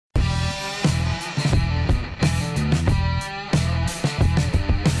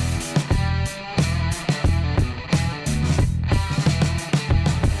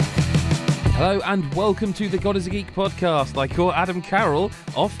Hello and welcome to the God is a Geek podcast. I caught Adam Carroll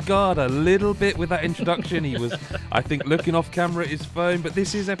off guard a little bit with that introduction. He was, I think, looking off camera at his phone, but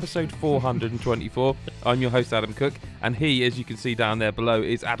this is episode 424. I'm your host, Adam Cook, and he, as you can see down there below,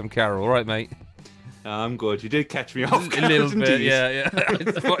 is Adam Carroll. All right, mate? I'm good. You did catch me off guard, a little bit, indeed. yeah.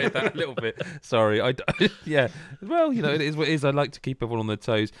 I spotted that a little bit. Sorry, yeah. Well, you know, it is what it is. I like to keep everyone on their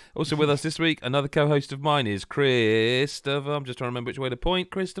toes. Also with us this week, another co-host of mine is Christopher. I'm just trying to remember which way to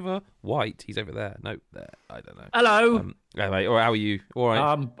point. Christopher White. He's over there. No, there. I don't know. Hello. Yeah, mate. All right, how are you? All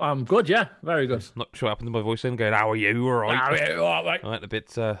right. I'm good. Yeah, very good. Not sure what happened to my voice then. Going, how are you? All right. How are you? All right. All right, a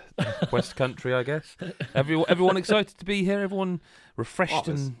bit West Country, I guess. Everyone excited to be here. Everyone refreshed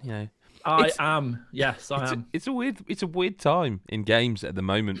and you know. I am. Yes, I am. It's a weird time in games at the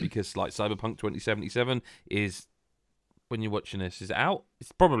moment because like Cyberpunk 2077 is, when you're watching this, is it out?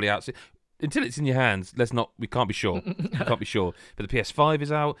 It's probably out. Until it's in your hands, we can't be sure. We can't be sure. But the PS5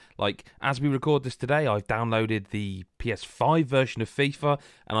 is out. Like, as we record this today, I've downloaded the PS5 version of FIFA,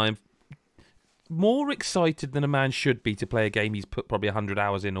 and I'm more excited than a man should be to play a game he's put probably 100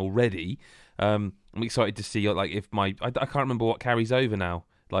 hours in already. I'm excited to see, like, if I can't remember what carries over now.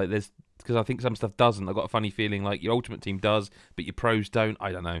 Like, because I think some stuff doesn't. I've got a funny feeling like your Ultimate Team does, but your pros don't.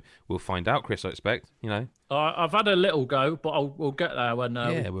 I don't know. We'll find out, Chris, I expect. You know. I've had a little go, but we'll get there when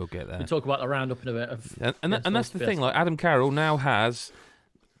we'll get there. We talk about the roundup in a bit. And that's the thing. Like Adam Carroll now has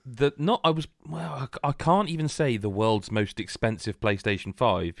I can't even say the world's most expensive PlayStation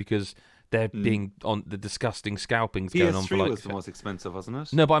 5 because they're being on the disgusting scalpings going on for like. PS3 was the most expensive, wasn't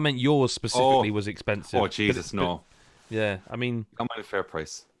it? No, but I meant yours specifically was expensive. Oh Jesus, no. Yeah, I mean, I'm at a fair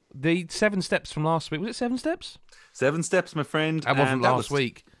price. The 7 steps from last week, was it 7 steps? 7 steps, my friend. That wasn't last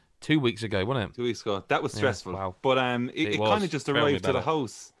week. 2 weeks ago, wasn't it? 2 weeks ago. That was stressful. Yeah, wow. But it kind of just arrived to the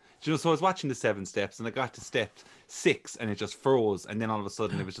house. Do you know, so I was watching the 7 steps and I got to step 6 and it just froze. And then all of a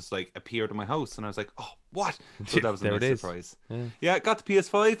sudden it was just like appeared in my house. And I was like, oh, what? So that was a nice surprise. Yeah, got the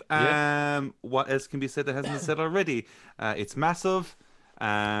PS5. What else can be said that hasn't been said already? It's massive.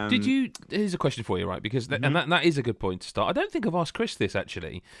 Here's a question for you, right? Because and that is a good point to start. I don't think I've asked Chris this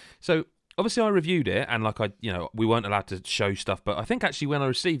actually. So obviously I reviewed it, and we weren't allowed to show stuff, but I think actually when I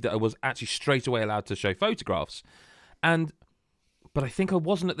received it, I was actually straight away allowed to show photographs, but I think I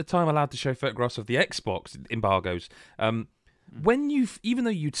wasn't at the time allowed to show photographs of the Xbox embargoes. Even though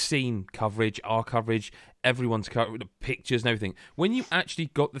you'd seen our coverage, everyone's coverage, pictures and everything, when you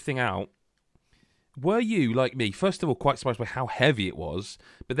actually got the thing out. Were you, like me, first of all, quite surprised by how heavy it was,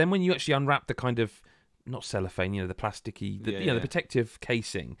 but then when you actually unwrapped the kind of, not cellophane, the plasticky, the protective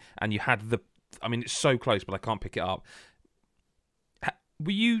casing, and you had it's so close, but I can't pick it up.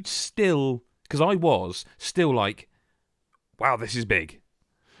 Were you still, because I was, still like, wow, this is big?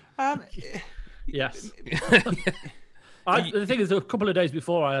 Yes. The thing is, a couple of days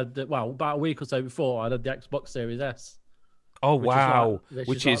before I had, about a week or so before, I had the Xbox Series S. Oh wow!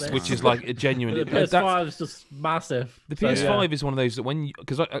 Which is like a genuine. The PS5 is just massive. The PS5 is one of those that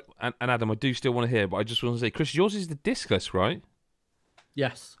because Adam, I do still want to hear, but I just want to say, Chris, yours is the discless, right?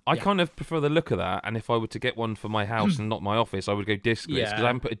 Yes. I kind of prefer the look of that, and if I were to get one for my house and not my office, I would go discless because I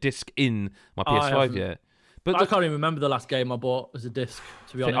haven't put a disc in my PS5 yet. But I can't even remember the last game I bought as a disc.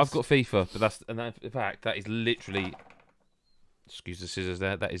 To be honest, I've got FIFA, but in fact that is literally. Excuse the scissors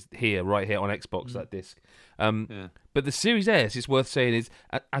there. That is right here on Xbox, that disc. But the Series S, it's worth saying, is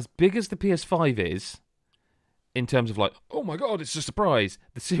as big as the PS5 is, in terms of like, oh my God, it's a surprise.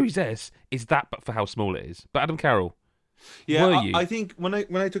 The Series S is that, but for how small it is. But Adam Carroll, were you? I think when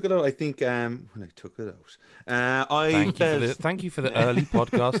I took it out, Thank you for the early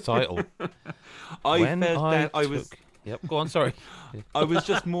podcast title. Yep, go on. Sorry, I was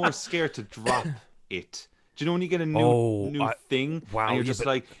just more scared to drop it. Do you know when you get a new thing? Wow, and you're just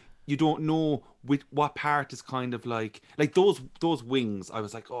like, you don't know what part is kind of like those wings. I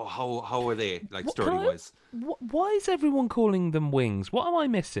was like, oh, how are they like sturdy wise? Why is everyone calling them wings? What am I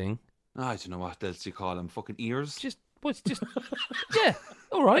missing? I don't know what else you call them. Fucking ears. It's just yeah.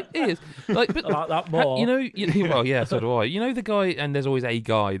 All right, ears. Like, but I like that more. Well, yeah, so do I. You know the guy, and there's always a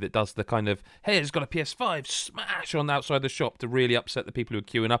guy that does the kind of, hey, it's got a PS5, smash on the outside the shop to really upset the people who are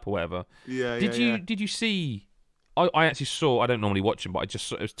queuing up or whatever. Yeah. Did you see? I actually saw. I don't normally watch them, but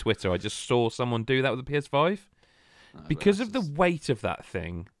it was Twitter. I just saw someone do that with the PS5 because of the weight of that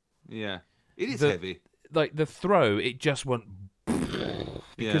thing. Yeah, it is heavy. Like the throw, it just went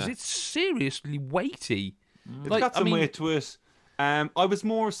because it's seriously weighty. It's got some weight to it. I was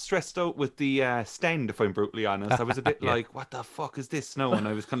more stressed out with the stand, if I'm brutally honest. I was a bit like, what the fuck is this now? And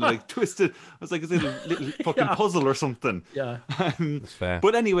I was kind of like twisted. I was like, is it a little fucking puzzle or something? Yeah. That's fair.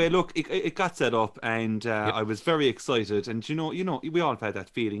 But anyway, look, it got set up, and I was very excited. And you know, we all have had that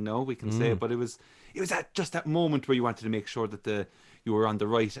feeling now, we can say, but it was just that moment where you wanted to make sure that you were on the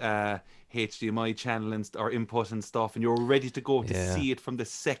right HDMI channel or input and stuff, and you were ready to go to see it from the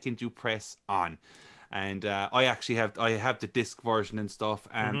second you press on. And I actually have the disc version and stuff,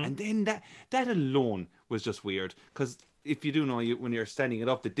 and then that alone was just weird, because if you do know, when you're standing it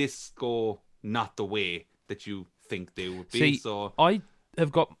up, the discs go not the way that you think they would be. See, so I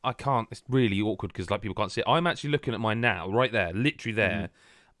can't. It's really awkward because like people can't see it. I'm actually looking at mine now, right there, literally there.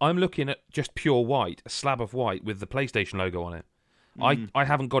 I'm looking at just pure white, a slab of white with the PlayStation logo on it. I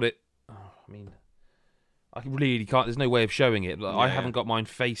haven't got it. Oh, I mean, I really can't. There's no way of showing it. I haven't got mine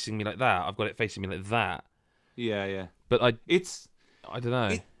facing me like that. I've got it facing me like that. Yeah. But I don't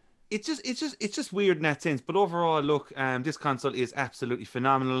know. It's just weird in that sense. But overall, look, this console is absolutely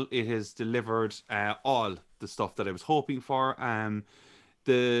phenomenal. It has delivered all the stuff that I was hoping for.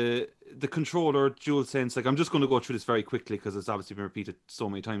 The controller, Dualsense, like I'm just going to go through this very quickly because it's obviously been repeated so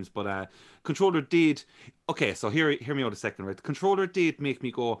many times. But controller did. Okay, so hear me out a second, right? The controller did make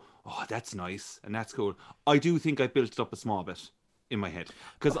me go, oh, that's nice and that's cool. I do think I built it up a small bit in my head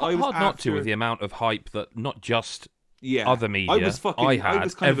because I was hard not to with the amount of hype that not just other media. I was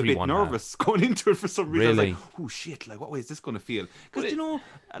kind of a bit nervous going into it for some reason. Really? I was like, oh shit, like what way is this going to feel? Because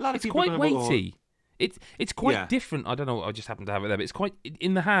a lot of people quite weighty. It's quite different. I don't know. I just happen to have it there, but it's quite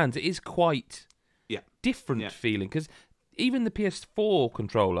in the hands. It is quite different feeling because even the PS4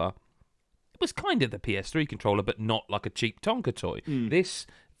 controller, it was kind of the PS3 controller, but not like a cheap Tonka toy. This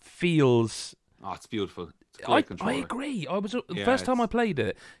feels. Oh, it's beautiful. It's I agree. I was the first time I played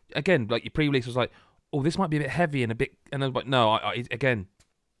it again. Like your pre-release was like, oh, this might be a bit heavy and a bit, and I was like, no.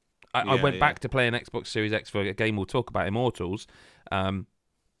 I went back to playing Xbox Series X for a game we'll talk about, Immortals.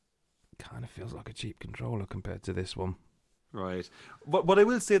 Kind of feels like a cheap controller compared to this one. Right. What I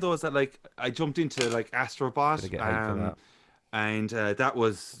will say though is that like I jumped into like Astrobot, and that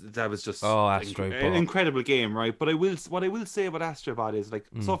was just an incredible game, right? But what I will say about Astrobot is like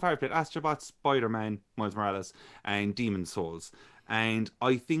so far I played Astrobot, Spider-Man, Miles Morales, and Demon Souls, and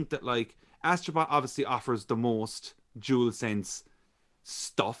I think that like Astrobot obviously offers the most DualSense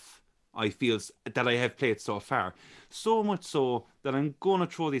stuff I feel that I have played so far. So much so that I'm going to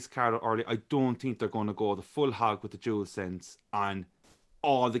throw this card out early. I don't think they're going to go the full hog with the DualSense on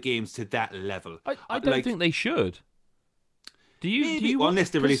all the games to that level. I don't think they should. Do you?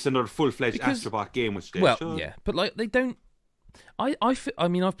 Unless they release another full-fledged Astrobot game, which they should. Yeah, but like they don't. I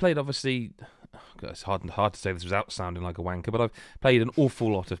mean, I've played obviously. It's hard to say this without sounding like a wanker, but I've played an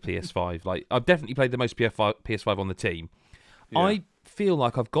awful lot of PS5. Like I've definitely played the most PS5 on the team. Yeah. I feel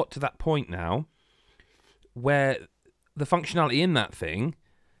like I've got to that point now where the functionality in that thing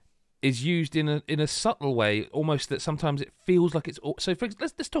is used in a subtle way, almost that sometimes it feels like it's. So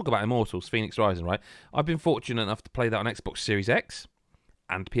let's talk about Immortals Fenyx Rising, right? I've been fortunate enough to play that on Xbox Series X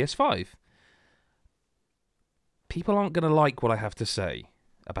and PS5. People aren't going to like what I have to say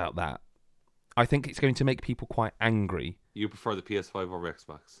about that. I think it's going to make people quite angry. You prefer the PS5 over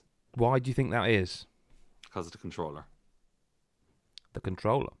Xbox? Why do you think that is? Because of the controller. The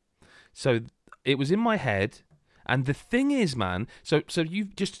controller. So it was in my head, and the thing is, man. So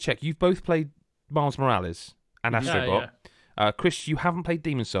you've just to check. You've both played Miles Morales and Astrobot. Yeah. Chris, you haven't played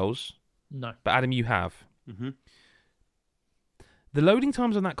Demon Souls. No. But Adam, you have. Mm-hmm. The loading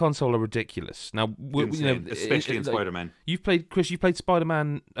times on that console are ridiculous. Now, especially in Spider-Man. You've played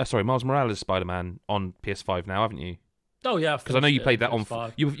Spider-Man. Miles Morales Spider-Man on PS5 now, haven't you? Oh yeah, because I know you played that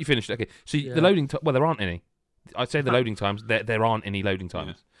on. You finished it. Okay, so the loading. Well, there aren't any. I'd say the loading times. There aren't any loading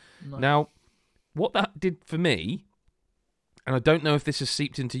times. Yeah. Now, what that did for me, and I don't know if this has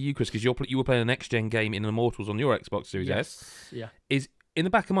seeped into you, Chris, because you were playing an next-gen game in Immortals on your Xbox Series S. Yeah. Is in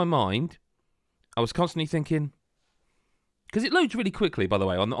the back of my mind, I was constantly thinking. Because it loads really quickly, by the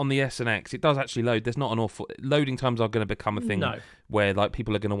way, on the S and X. It does actually load. There's not an awful... Loading times are going to become a thing where like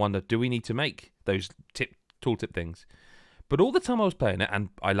people are going to wonder, do we need to make those tooltip things? But all the time I was playing it, and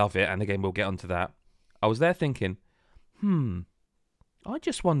I love it, and again, we'll get onto that, I was there thinking, I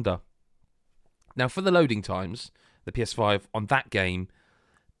just wonder. Now, for the loading times, the PS5 on that game,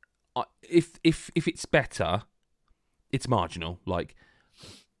 if it's better, it's marginal, like...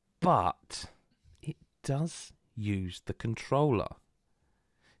 But it does... use the controller.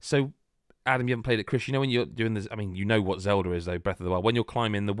 So, Adam, you haven't played it. Chris, you know when you're doing this, I mean, you know what Zelda is, though, Breath of the Wild. When you're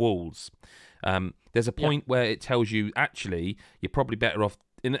climbing the walls, there's a point where it tells you, actually, you're probably better off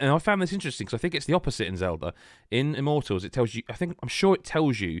and I found this interesting because I think it's the opposite in Zelda. In Immortals, it tells you. I'm sure it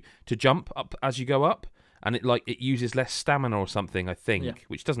tells you to jump up as you go up, and it uses less stamina or something. I think,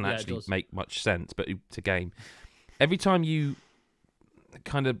 which doesn't actually make much sense, but it's a game. Every time you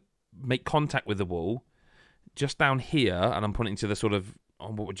kind of make contact with the wall, just down here, and I'm pointing to the sort of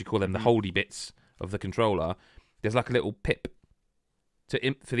what would you call them, the holdy bits of the controller. There's like a little pip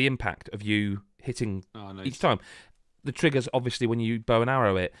for the impact of you hitting each time. The triggers, obviously, when you bow and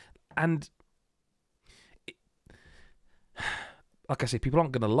arrow it. And, like I say, people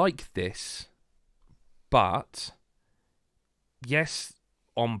aren't going to like this. But, yes,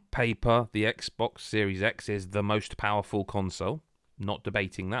 on paper, the Xbox Series X is the most powerful console. Not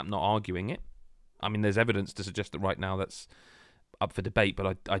debating that, not arguing it. I mean, there's evidence to suggest that right now that's up for debate,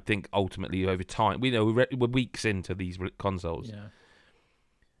 but I think ultimately over time, we're weeks into these consoles. Yeah.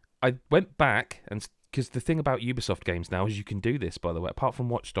 I went back, and because the thing about Ubisoft games now is you can do this, by the way, apart from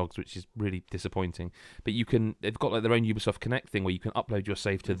Watch Dogs, which is really disappointing, but they've got like their own Ubisoft Connect thing where you can upload your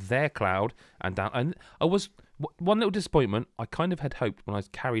save to their cloud and down. And one little disappointment, I kind of had hoped when I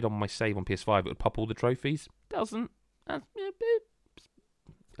carried on my save on PS5 it would pop all the trophies. Doesn't. That's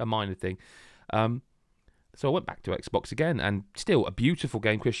a minor thing. So I went back to Xbox again, and still a beautiful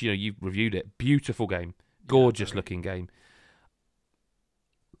game. Chris, you've reviewed it. Beautiful game. Gorgeous looking game.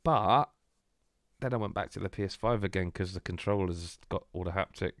 But then I went back to the PS5 again because the controller's got all the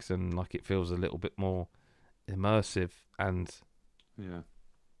haptics and like it feels a little bit more immersive. And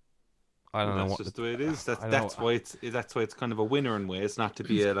I don't know what. That's just the way it is. That's why it's kind of a winner in ways. Not to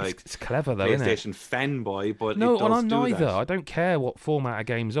be it's clever though, PlayStation fanboy, but no, it does I'm neither. That. I don't care what format a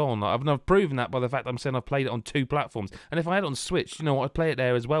game's on. I've proven that by the fact I'm saying I've played it on 2 platforms. And if I had it on Switch, you know what, I'd play it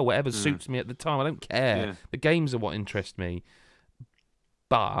there as well. Whatever suits me at the time. I don't care. Yeah. The games are what interest me.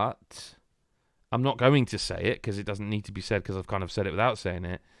 But I'm not going to say it because it doesn't need to be said because I've kind of said it without saying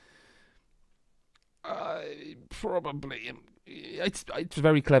it. Probably, it's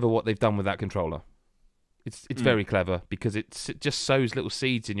very clever what they've done with that controller. It's very clever because it just sows little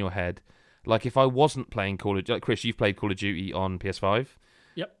seeds in your head. Like if I wasn't playing like Chris, you've played Call of Duty on PS5.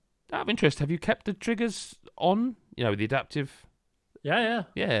 Yep. Out of interest, have you kept the triggers on? The adaptive. Yeah.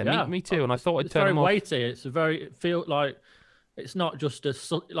 Me too. And I thought I'd turn them off. It's very weighty. It feels like. It's not just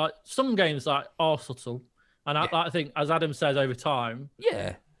like some games are subtle, and I think, as Adam says, over time,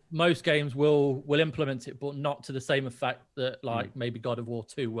 most games will implement it, but not to the same effect that maybe God of War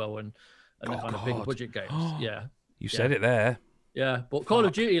 2 will, and the kind of big budget games. You said it there. Yeah, but Call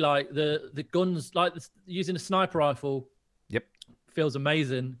of Duty, like the guns, like using a sniper rifle, feels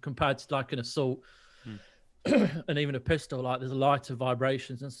amazing compared to like an assault, and even a pistol. Like there's lighter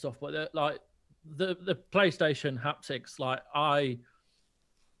vibrations and stuff, but like. The PlayStation haptics, like I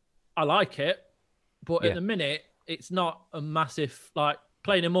like it, but at the minute it's not a massive like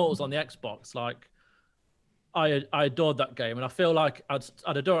playing Immortals on the Xbox. Like I adored that game, and I feel like I'd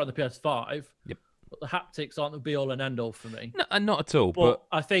adore it on the PS5. Yep. But the haptics aren't the be all and end all for me. No, not at all. But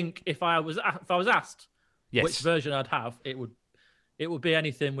I think if I was asked which version I'd have, it would be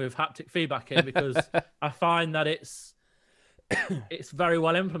anything with haptic feedback in because I find that it's very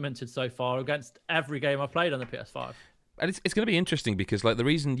well implemented so far against every game I've played on the PS5. And it's going to be interesting because like the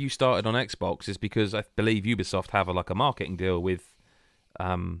reason you started on Xbox is because I believe Ubisoft have a marketing deal with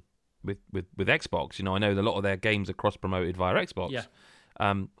Xbox. I know that a lot of their games are cross-promoted via Xbox.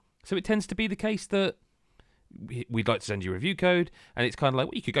 Yeah. So it tends to be the case that we'd like to send you a review code, and it's kind of like,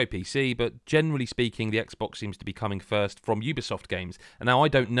 well, you could go PC, but generally speaking, the Xbox seems to be coming first from Ubisoft games. And now I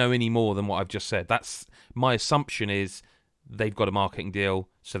don't know any more than what I've just said. That's my assumption is they've got a marketing deal,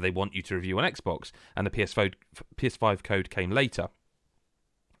 so they want you to review on Xbox, and the PS5 code came later,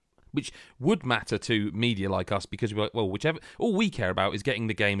 which would matter to media like us because we're like, well, all we care about is getting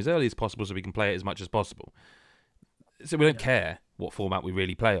the game as early as possible so we can play it as much as possible. So we don't care what format we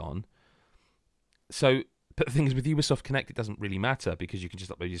really play on. So, but the thing is, with Ubisoft Connect, it doesn't really matter because you can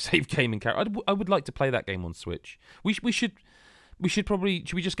just upload your save game and Carroll. I would like to play that game on Switch. We should probably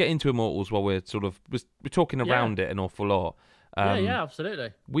we just get into Immortals while we're talking around it an awful lot. Yeah,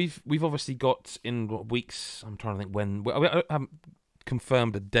 absolutely. We've obviously got in weeks. I'm trying to think when. I haven't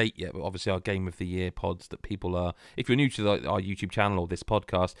confirmed a date yet, but obviously our Game of the Year pods that people are. If you're new to our YouTube channel or this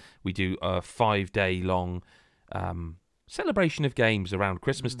podcast, we do a 5-day long celebration of games around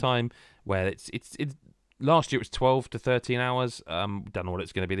Christmas time, where it's. Last year it was 12 to 13 hours. Don't know what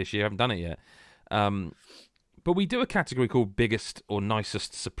it's going to be this year. I haven't done it yet. But we do a category called Biggest or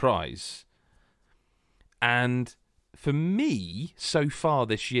Nicest Surprise. And for me, so far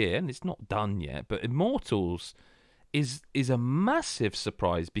this year, and it's not done yet, but Immortals is a massive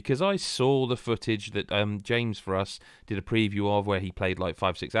surprise, because I saw the footage that James for us did a preview of, where he played like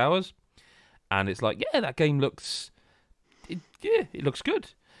 5-6 hours, and it's like, yeah, that game looks, it looks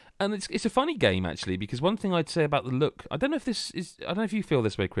good. And it's a funny game, actually, because one thing I'd say about the look, I don't know if you feel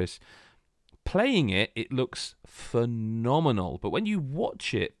this way, Chris. Playing it looks phenomenal, but when you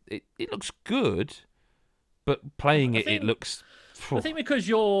watch it looks good, but playing it looks... I think because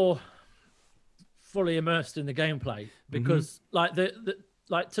you're fully immersed in the gameplay, because like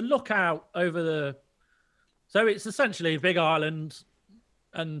like to look out over the... So it's essentially a big island,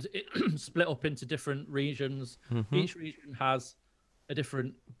 and it split up into different regions. Each region has a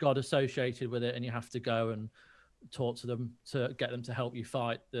different god associated with it, and you have to go and talk to them to get them to help you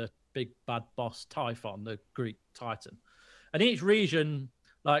fight the big bad boss Typhon, the Greek Titan. And each region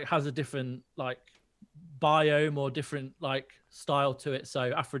like has a different like biome or different like style to it.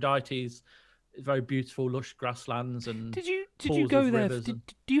 So Aphrodite's very beautiful, lush grasslands. And did you go there? Do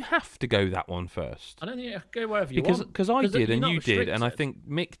you have to go that one first? I don't think you go wherever you want. Because I did, and you did, and I think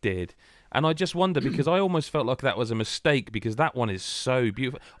Mick did. And I just wonder, because I almost felt like that was a mistake, because that one is so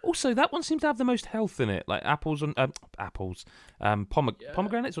beautiful. Also, that one seems to have the most health in it, like pomegranates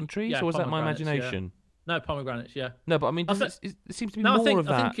on trees, or was that my imagination? Yeah. No, pomegranates, yeah. No, but I mean, it seems to be more of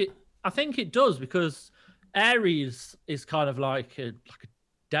that. I think it does, because Ares is kind of like a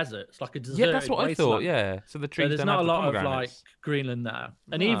desert. It's like a deserted Yeah, that's what I thought. Yeah, so the trees. So there's don't not have a the lot of like pomegranates. Greenland there,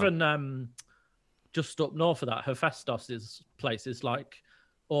 and even just up north of that, Hephaestus's place is like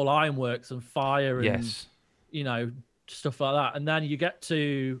all ironworks and fire and you know, stuff like that. And then you get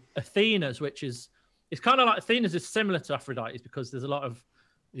to Athena's, which is, it's kind of like Athena's is similar to Aphrodite's, because there's a lot of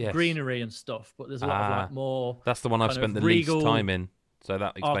greenery and stuff, but there's a lot of like more. That's the one I've spent the least time in, so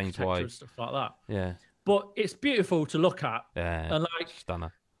that explains why. And stuff like that. Yeah. But it's beautiful to look at. Yeah. And like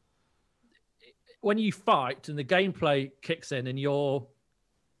stunner. When you fight and the gameplay kicks in, and you're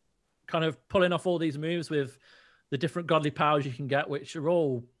kind of pulling off all these moves with the different godly powers you can get, which are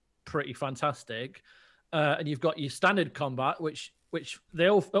all pretty fantastic. And you've got your standard combat, which it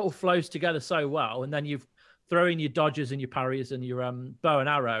all flows together so well. And then you've throw in your dodges and your parries and your bow and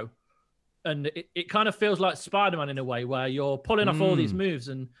arrow. And it kind of feels like Spider-Man in a way, where you're pulling off all these moves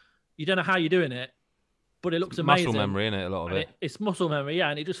and you don't know how you're doing it, but it looks amazing. Muscle memory, isn't it? A lot of it. It's muscle memory, yeah.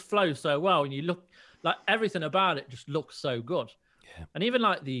 And it just flows so well. And you look like everything about it just looks so good. Yeah. And even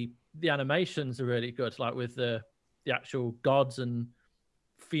like the animations are really good, like with the actual gods and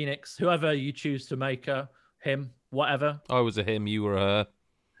Phoenix, whoever you choose to make him, whatever. I was a him, you were a her.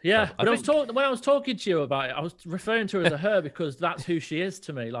 Yeah, but when I was talking to you about it, I was referring to her as a her because that's who she is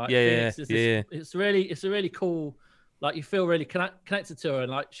to me. Like, Phoenix is this, it's a really cool. Like, you feel really connected to her,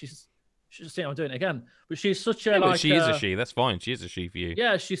 and like she's just saying, I'm doing it again. But she's such a like. She is a she. That's fine. She is a she for you.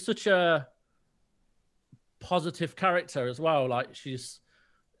 Yeah, she's such a positive character as well. Like she's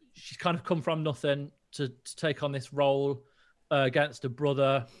kind of come from nothing to take on this role against a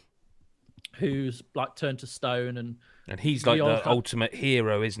brother who's like turned to stone, and he's like the ultimate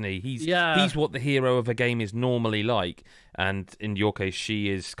hero, isn't he? He's what the hero of a game is normally like, and in your case, she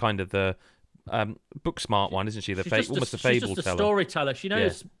is kind of the book smart one, isn't she? Almost a fable teller. She's just a storyteller. She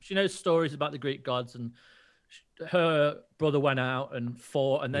knows stories about the Greek gods, and her brother went out and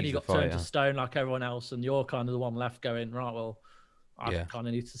fought, and then he got turned to stone like everyone else, and you're kind of the one left going, right, well, I kind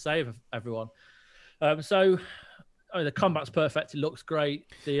of need to save everyone. So the combat's perfect. It looks great.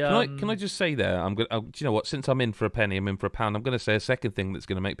 Can I just say there? Do you know what? Since I'm in for a penny, I'm in for a pound. I'm going to say a second thing that's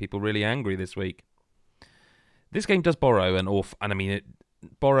going to make people really angry this week. This game does borrow and I mean,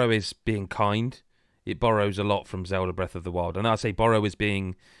 borrow is being kind. It borrows a lot from Zelda Breath of the Wild, and I say borrow is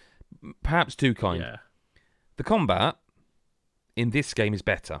being perhaps too kind. Yeah. The combat in this game is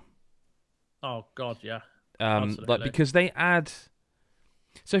better. Oh God, yeah. Like because they add.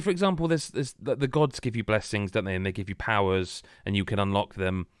 So, for example, there's the gods give you blessings, don't they? And they give you powers, and you can unlock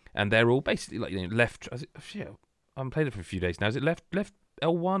them. And they're all basically like left. I haven't played it for a few days now. Is it left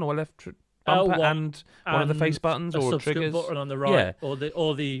L1 or left bumper L1 and one of the face buttons or triggers? Button on the right, or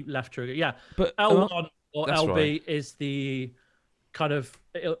the left trigger. Yeah, but L1 or LB is the kind of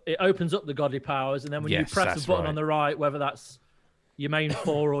it opens up the godly powers, and then when you press the button on the right, whether that's your main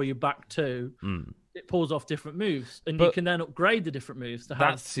 4 or your back 2. It pulls off different moves, and you can then upgrade the different moves to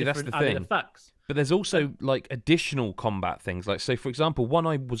have different added effects. But there's also like additional combat things. Like, so for example, one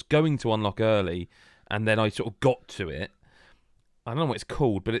I was going to unlock early, and then I sort of got to it. I don't know what it's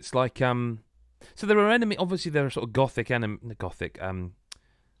called, but it's like so there are obviously there are sort of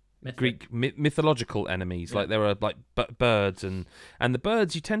Greek mythological enemies. Like there are like birds, and the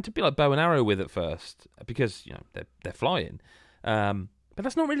birds you tend to be like bow and arrow with at first because you know they're flying. But But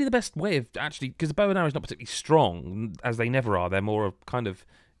that's not really the best way of actually, because the bow and arrow is not particularly strong, as they never are. They're more a kind of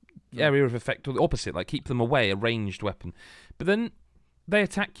area of effect, or the opposite, like keep them away, a ranged weapon. But then they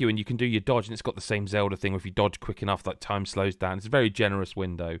attack you and you can do your dodge, and it's got the same Zelda thing where if you dodge quick enough, like time slows down. It's a very generous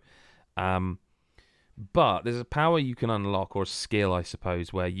window. But there's a power you can unlock, or a skill, I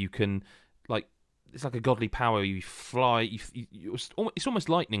suppose, where you can, like, it's like a godly power. You fly, it's almost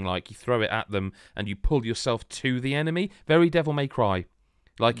lightning-like. You throw it at them and you pull yourself to the enemy. Very Devil May Cry,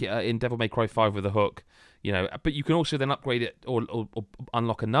 like in Devil May Cry 5 with the hook. You know, but you can also then upgrade it or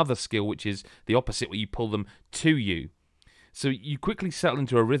unlock another skill, which is the opposite, where you pull them to you. So you quickly settle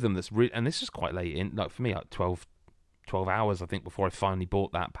into a rhythm that's and this is quite late in, like for me, like 12 hours, I think, before I finally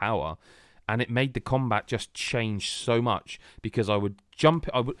bought that power. And it made the combat just change so much, because I would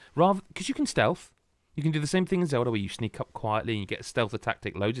rather, because you can stealth. You can do the same thing in Zelda, where you sneak up quietly and you get a stealth attack,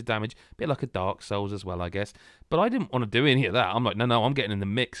 take loads of damage, a bit like a Dark Souls as well, I guess. But I didn't want to do any of that. I'm like, no, I'm getting in the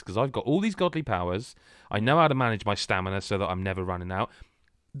mix, because I've got all these godly powers. I know how to manage my stamina so that I'm never running out.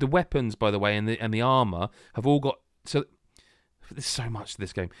 The weapons, by the way, and the armor have all got, so there's so much to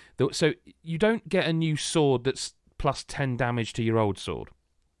this game. So you don't get a new sword that's plus 10 damage to your old sword.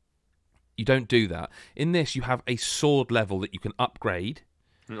 You don't do that. In this, you have a sword level that you can upgrade.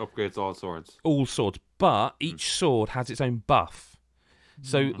 It upgrades all swords. All swords, but each sword has its own buff.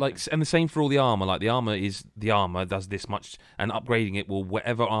 So, and the same for all the armor. Like, the armor does this much, and upgrading it will,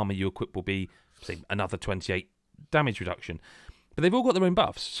 whatever armor you equip will be, say, another 28 damage reduction. But they've all got their own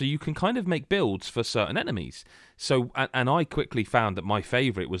buffs, so you can kind of make builds for certain enemies. So, and I quickly found that my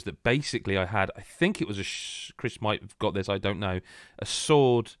favourite was that basically I think it was Chris might have got this, I don't know, a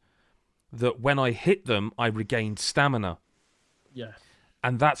sword that when I hit them, I regained stamina. Yeah.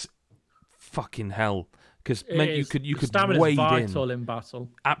 And that's fucking hell, because meant you could wade vital in battle.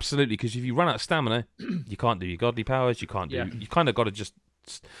 Absolutely, because if you run out of stamina, you can't do your godly powers. You can't do. Yeah. You kind of got to just.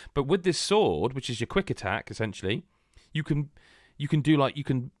 But with this sword, which is your quick attack, essentially, you can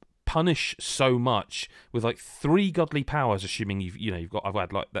punish so much with like 3 godly powers, assuming I've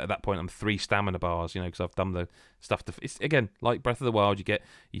had like at that point I'm 3 stamina bars, because I've done the stuff to. It's again like Breath of the Wild.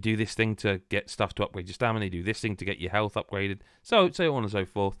 You do this thing to get stuff to upgrade your stamina. You do this thing to get your health upgraded. So on and so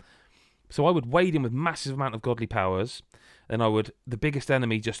forth. So I would wade in with massive amount of godly powers. Then the biggest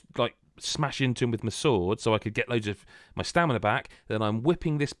enemy, just like smash into him with my sword so I could get loads of my stamina back. Then I'm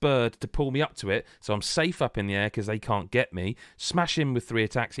whipping this bird to pull me up to it, so I'm safe up in the air because they can't get me. Smash him with 3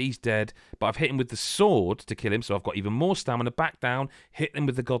 attacks, he's dead, but I've hit him with the sword to kill him, so I've got even more stamina. Back down, hit him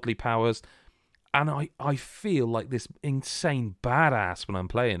with the godly powers. And I feel like this insane badass when I'm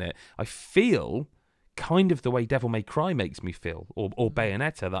playing it. I feel kind of the way Devil May Cry makes me feel, or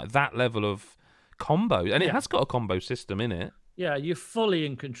Bayonetta, that level of combo. And it has got a combo system in it. Yeah, you're fully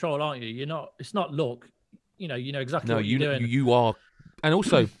in control, aren't you? You're not. It's not luck. You know exactly what you're doing. You are, and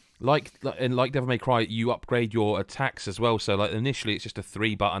also like Devil May Cry, you upgrade your attacks as well. So like initially, it's just a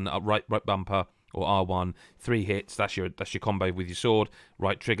 3-button right bumper or R1, 3 hits. That's your combo with your sword.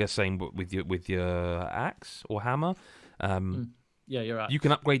 Right trigger, same with your axe or hammer. Yeah, you're right. You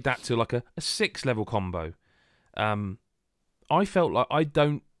can upgrade that to like a 6-level combo. I felt like I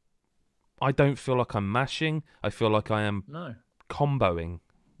don't feel like I'm mashing. I feel like I am comboing,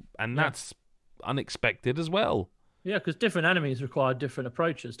 and that's unexpected as well. Yeah, because different enemies require different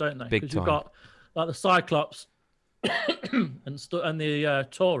approaches, don't they? Big time. Because you've got like the Cyclops and the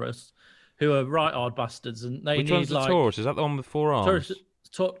Taurus, who are right hard bastards, and they Which need one's the like Taurus? Is that the one with 4 arms?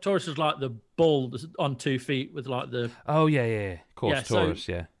 Taurus is like the bull that's on 2 feet with like the. Oh yeah, of course, Taurus.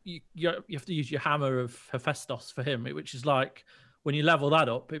 So you have to use your hammer of Hephaestus for him, which is like. When you level that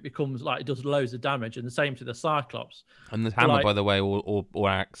up, it becomes like it does loads of damage, and the same to the Cyclops. And the hammer, by the way, or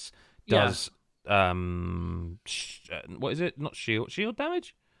axe does what is it? Not shield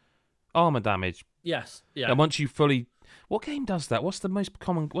damage, armor damage. Yes, yeah. And once you fully, what game does that? What's the most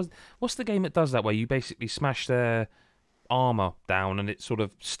common? What's the game that does that? Where you basically smash their armor down and it sort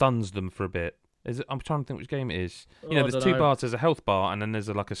of stuns them for a bit. Is it? I'm trying to think which game it is. There's 2 bars. There's a health bar, and then there's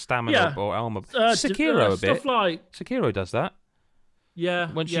like a stamina or armor. Sekiro a bit. Stuff like Sekiro does that.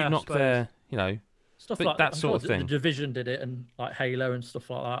 Yeah. Once you knock their, stuff like that sort of thing. The Division did it, and like Halo and stuff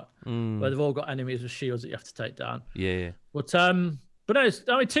like that, where they've all got enemies with shields that you have to take down. Yeah. But no,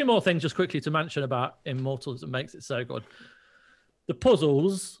 2 more things just quickly to mention about Immortals that makes it so good. The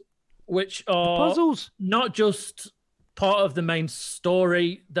puzzles, which are not just part of the main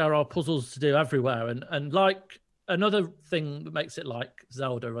story. There are puzzles to do everywhere, and like another thing that makes it like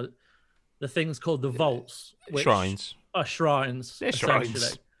Zelda, the things called the vaults, which shrines. Are shrines. They're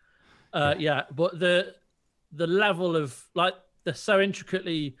shrines. Yeah, but the level of like they're so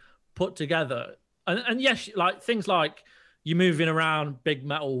intricately put together, and yes, like things like you're moving around big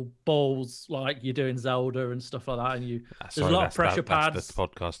metal balls like you're doing Zelda and stuff like that, and there's a lot of pressure pads. That's the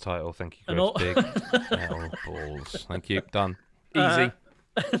podcast title. Thank you, Chris. Big metal balls. Thank you. Done. Easy.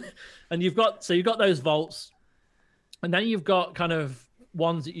 And you've got those vaults, and then you've got kind of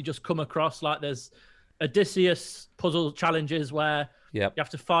ones that you just come across. Like there's Odysseus puzzle challenges where you have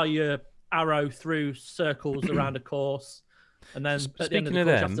to fire your arrow through circles around a course. And then at the end of the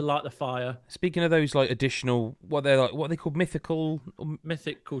course, you have to light the fire. Speaking of those like additional, what are they called? Mythical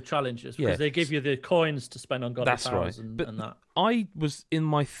challenges, because they give you the coins to spend on godly powers. And that. I was in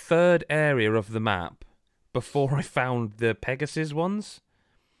my third area of the map before I found the Pegasus ones.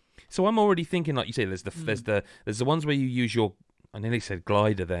 So I'm already thinking, like you say, there's the ones where you use your, I nearly said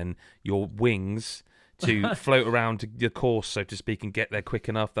glider then, your wings to float around your course, so to speak, and get there quick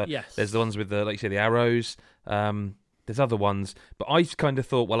enough. There's the ones with the, like you say, the arrows. There's other ones, but I kind of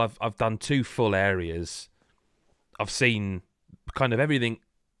thought, well, I've done 2 full areas. I've seen kind of everything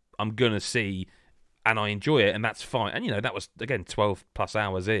I'm gonna see, and I enjoy it, and that's fine. And that was again 12 plus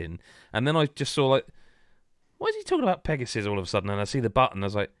hours in, and then I just saw like, why is he talking about Pegasus all of a sudden? And I see the button. I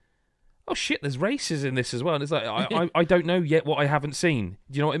was like, oh shit, there's races in this as well. And it's like I don't know yet what I haven't seen.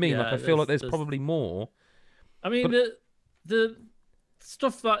 Do you know what I mean? Yeah, like I feel like there's probably more. I mean, the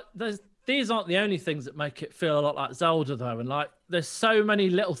stuff that these aren't the only things that make it feel a lot like Zelda, though. And like, there's so many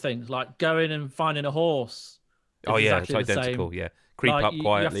little things, like going and finding a horse. Oh yeah, it's identical. Yeah, creep up quietly.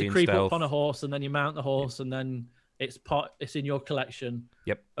 You have to creep stealth up on a horse, and then you mount the horse, and then it's in your collection.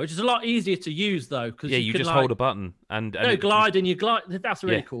 Yep. Which is a lot easier to use though, because you just hold a button and glide, and you glide. That's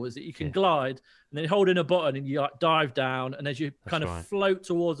really cool. Is that you can glide and then hold in a button and you like dive down, and as you kind of float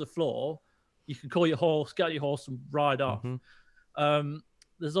towards the floor, you can call your horse, get your horse, and ride off. Mm-hmm.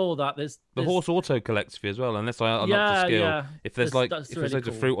 There's all that. There's the horse auto collects for you as well, unless I unlock the skill. Yeah. If there's there's loads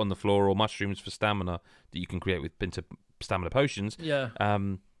of fruit on the floor or mushrooms for stamina that you can create into stamina potions. Yeah.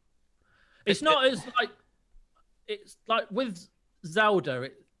 It's like with Zelda,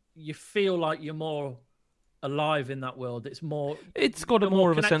 you feel like you're more alive in that world. It's got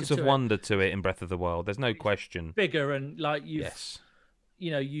more of a sense of wonder to it in Breath of the Wild. There's no question. Bigger, and like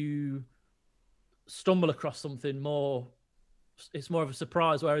you stumble across something more. It's more of a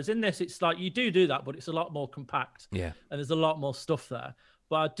surprise, whereas in this, it's like you do that, but it's a lot more compact. Yeah, and there's a lot more stuff there.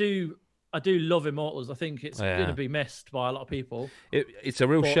 But I do love Immortals. I think it's going to be missed by a lot of people. It's a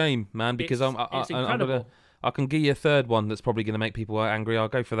real shame, man, because I can give you a third one that's probably going to make people angry. I'll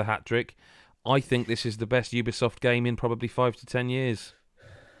go for the hat trick. I think this is the best Ubisoft game in probably 5 to 10 years.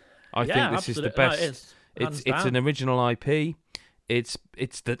 I think this is the best. No, it's an original IP.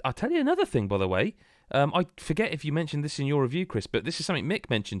 I'll tell you another thing, by the way. I forget if you mentioned this in your review, Chris, but this is something Mick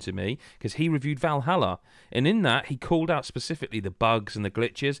mentioned to me because he reviewed Valhalla, and in that he called out specifically the bugs and the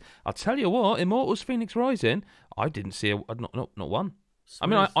glitches. I'll tell you what, Immortals Fenyx Rising, I didn't see not one. Smooth. I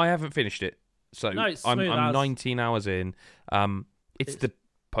mean, I haven't finished it, so I'm 19 hours in. It's the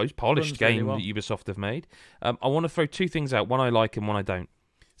polished game that Ubisoft have made. I want to throw 2 things out: one I like and one I don't.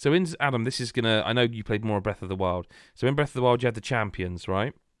 So, Adam, this is gonna. I know you played more of Breath of the Wild. So in Breath of the Wild, you had the champions,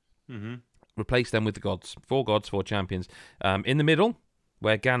 right? Mm-hmm. Replace them with the gods. 4 gods, 4 champions. In the middle,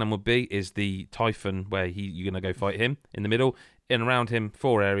 where Ganon would be, is the Typhon, where you're going to go fight him. In the middle, in around him,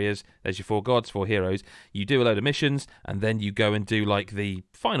 4 areas. There's your 4 gods, 4 heroes. You do a load of missions, and then you go and do like the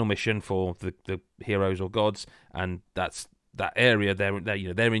final mission for the heroes or gods, and that's that area.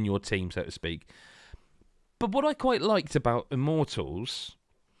 They're in your team, so to speak. But what I quite liked about Immortals,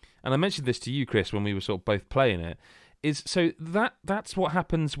 and I mentioned this to you, Chris, when we were sort of both playing it, is so that's what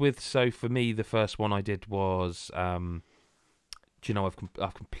happens with. So for me, the first one I did was, do you know,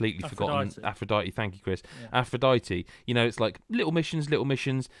 I've completely forgotten Aphrodite. Thank you, Chris. Yeah. Aphrodite. You know, it's like little missions,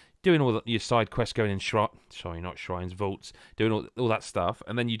 doing all your side quests, going in vaults, doing all that stuff,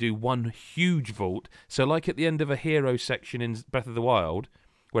 and then you do one huge vault. So like at the end of a hero section in Breath of the Wild,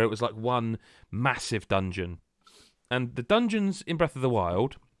 where it was like one massive dungeon, and the dungeons in Breath of the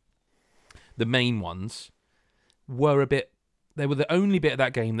Wild, the main ones, were they were the only bit of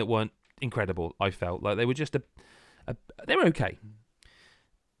that game that weren't incredible. I felt like they were just they were okay.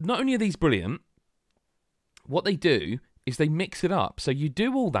 Not only are these brilliant, what they do is they mix it up. So you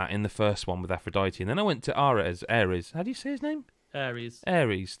do all that in the first one with Aphrodite, and then I went to Ares. How do you say his name? Ares,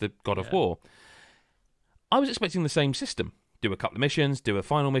 the god of war. I was expecting the same system. Do a couple of missions, do a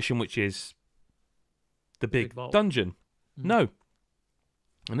final mission, which is the big dungeon. Mm. No.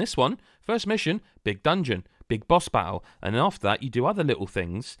 And this one, first mission, big dungeon, big boss battle, and then after that you do other little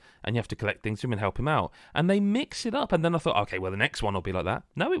things and you have to collect things from him and help him out, and they mix it up. And then I thought, okay, well the next one will be like that.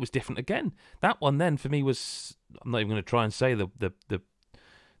 No, it was different again. That one then for me was, I'm not even going to try and say the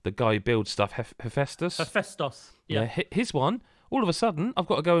guy who builds stuff, Hephaestus. Yeah, his one. All of a sudden, I've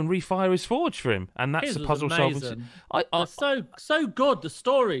got to go and refire his forge for him, and that's the puzzle solving. So good. The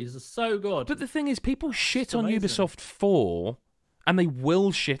stories are so good. But the thing is, people shit on Ubisoft for, and they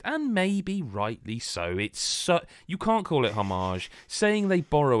will shit, and maybe rightly so. You can't call it homage. Saying they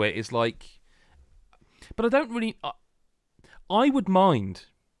borrow it is like, but I don't really. I would mind.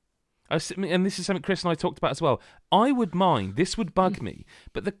 And this is something Chris and I talked about as well. I would mind. This would bug me.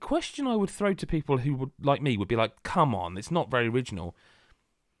 But the question I would throw to people who would, like me, would be like, come on, it's not very original.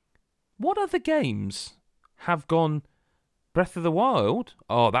 What other games have gone, Breath of the Wild?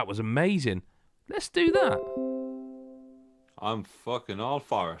 Oh, that was amazing. Let's do that. I'm fucking all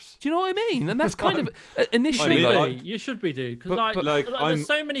for it. Do you know what I mean? And that's kind of initially. You should be, dude. Because there's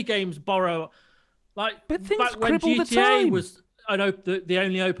so many games borrow. But things back when cribble the GTA time. was the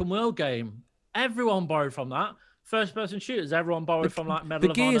only open world game, everyone borrowed from that. First person shooters, everyone borrowed from like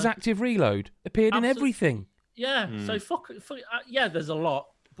Medal of Honor. The Gears Active Reload appeared in everything. Yeah, so fuck yeah, there's a lot,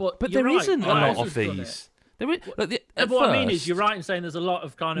 but there isn't a lot of these. What I mean is, you're right in saying there's a lot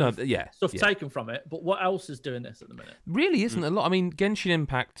of kind of stuff Yeah. taken from it, but what else is doing this at the minute? Really isn't a lot. I mean, Genshin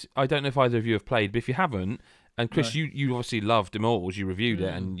Impact, I don't know if either of you have played, but if you haven't, and Chris, you obviously loved Immortals, you reviewed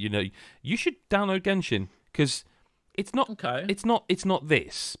it, and you should download Genshin, because it's not it's not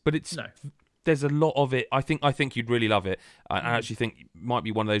this, but there's a lot of it. I think you'd really love it. I actually think it might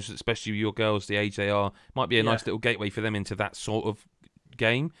be one of those, especially your girls, the age they are, might be a nice little gateway for them into that sort of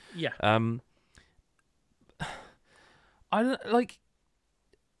game. Yeah. I like.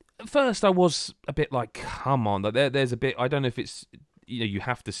 At first, I was a bit like, "Come on!" There's a bit. I don't know if it's you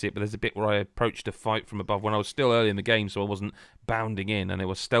have to sit, but there's a bit where I approached a fight from above when I was still early in the game, so I wasn't bounding in, and it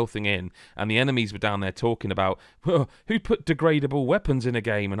was stealthing in, and the enemies were down there talking about who put degradable weapons in a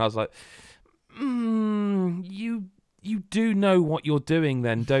game, and I was like, you do know what you're doing,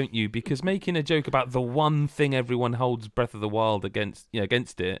 then, don't you? Because making a joke about the one thing everyone holds Breath of the Wild against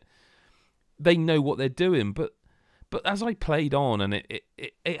it, they know what they're doing, But as I played on, and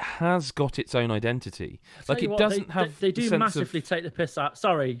it has got its own identity. Like, it doesn't have. They do massively take the piss out.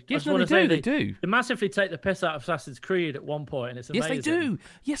 Sorry, yes, no, they do. They massively take the piss out of Assassin's Creed at one point, and it's amazing. Yes, they do.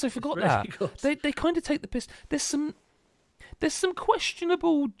 Yes, I forgot that. They kind of take the piss. There's some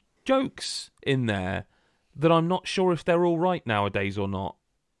questionable jokes in there that I'm not sure if they're all right nowadays or not.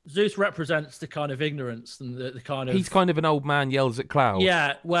 Zeus represents the kind of ignorance and the kind of. He's kind of an old man yells at clouds.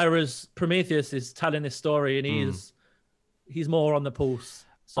 Yeah, whereas Prometheus is telling his story, and he's more on the pulse.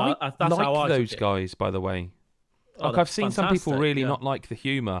 So that's like how I those guys, by the way. Like, I've seen some people really not like the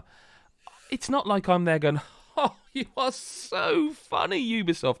humour. It's not like I'm there going, "Oh, you are so funny,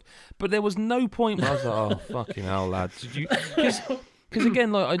 Ubisoft." But there was no point where I was like, "Oh, fucking hell, lads!" Did you? Because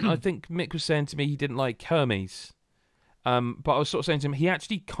again, like I think Mick was saying to me, he didn't like Hermes. But I was sort of saying to him, he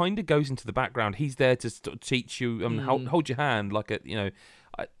actually kind of goes into the background. He's there to sort of teach you and hold your hand, like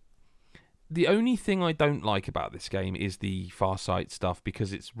the only thing I don't like about this game is the Farsight stuff,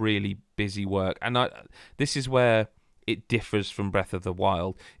 because it's really busy work. And this is where it differs from Breath of the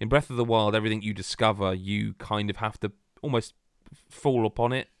Wild. In Breath of the Wild, everything you discover, you kind of have to almost fall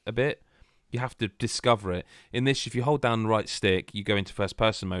upon it a bit. You have to discover it. In this, if you hold down the right stick, you go into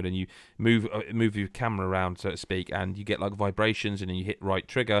first-person mode and you move your camera around, so to speak, and you get like vibrations, and then you hit right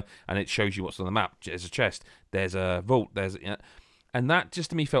trigger, and it shows you what's on the map. There's a chest, there's a vault, and that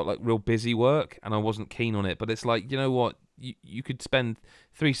just to me felt like real busy work, and I wasn't keen on it. But it's like, you know what? You could spend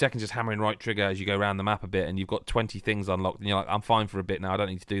 3 seconds just hammering right trigger as you go around the map a bit, and you've got 20 things unlocked, and you're like, I'm fine for a bit now. I don't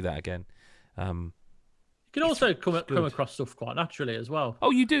need to do that again. You can also come across stuff quite naturally as well.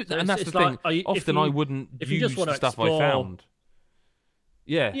 Oh, you do, and that's the thing. Often I wouldn't use the stuff I found.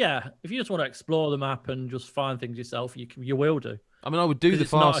 Yeah. Yeah, if you just want to explore the map and just find things yourself, you will do. I mean, I would do the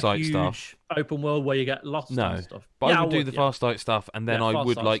Farsight stuff. Open world where you get lost and stuff. But I would do the Farsight stuff, and then I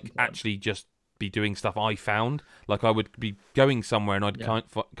would actually just be doing stuff I found. Like, I would be going somewhere, and I'd kind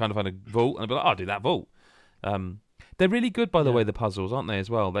of find a vault, and I'd be like, I'll do that vault. They're really good, by the way, the puzzles, aren't they, as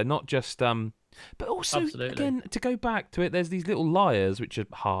well? They're not just... but also, again, to go back to it, there's these little lyres, which are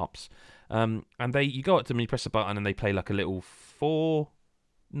harps, and you go up to them, you press a button, and they play like a little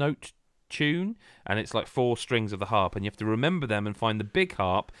 4-note tune, and it's like 4 strings of the harp, and you have to remember them and find the big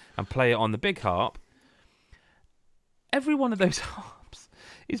harp and play it on the big harp. Every one of those harps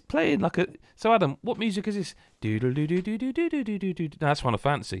is playing like a... So, Adam, what music is this? No, that's Final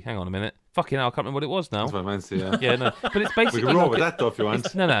Fantasy. Hang on a minute. Fucking hell, I can't remember what it was now. That's Final Fantasy, yeah. Yeah, no. But it's basically... We can roll with that, though, if you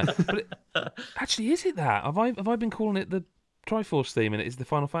want. No. But actually, is it that? Have I been calling it the Triforce theme, and it is the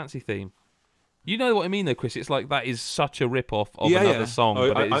Final Fantasy theme? You know what I mean, though, Chris? It's like that is such a rip-off of another song,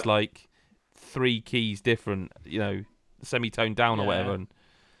 but it is like 3 keys different, semitone down or whatever.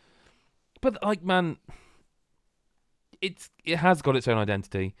 But, like, man... it has got its own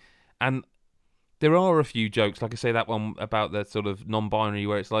identity, and there are a few jokes, like I say that one about the sort of non-binary,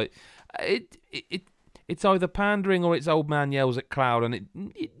 where it's like it's either pandering or it's old man yells at cloud, and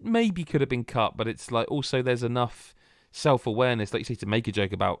it maybe could have been cut, but it's like also there's enough self-awareness, like you say, to make a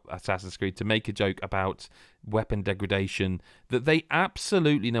joke about Assassin's Creed, to make a joke about weapon degradation, that they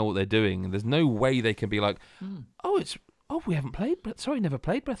absolutely know what they're doing, and there's no way they can be like, we haven't played, never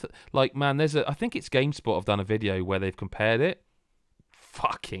played Breath of... Like, man, I think it's GameSpot have done a video where they've compared it.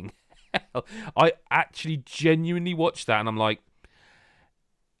 Fucking hell. I actually genuinely watched that, and I'm like,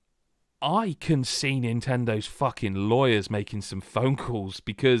 I can see Nintendo's fucking lawyers making some phone calls,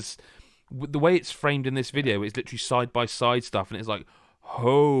 because the way it's framed in this video, it's literally side-by-side stuff, and it's like,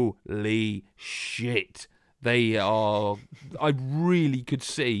 holy shit. They are... I really could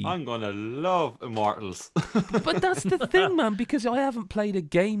see... I'm going to love Immortals. But that's the thing, man, because I haven't played a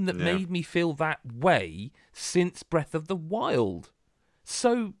game that made me feel that way since Breath of the Wild.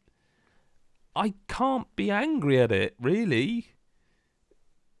 So, I can't be angry at it, really.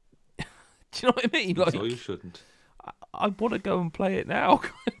 Do you know what I mean? Like, so you shouldn't. I want to go and play it now,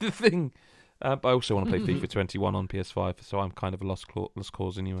 kind of thing. But I also want to play FIFA 21 on PS5, so I'm kind of a lost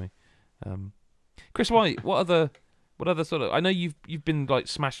cause anyway. Chris White, what other sort of... I know you've been like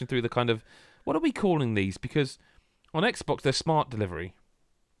smashing through the kind of... What are we calling these? Because on Xbox, they're smart delivery.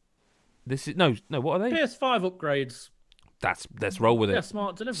 This is... No, what are they? PS5 upgrades. Let's roll with it. Yeah,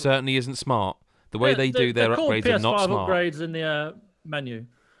 smart delivery. Certainly isn't smart. The way they do their upgrades are not smart. PS5 upgrades in the menu.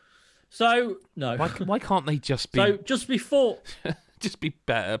 So, no. Why can't they just be... So, just before... just be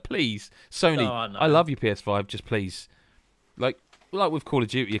better, please. Sony, I love you, PS5, just please. Like with Call of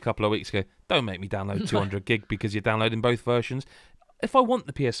Duty a couple of weeks ago, don't make me download 200 gig because you're downloading both versions. If I want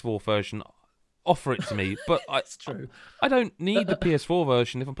the PS4 version, offer it to me. But it's true. I don't need the PS4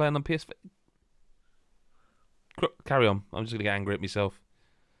 version if I'm playing on PS5. Carry on. I'm just going to get angry at myself.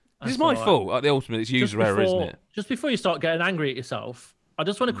 This is my fault. At the ultimate, it's user error, isn't it? Just before you start getting angry at yourself, I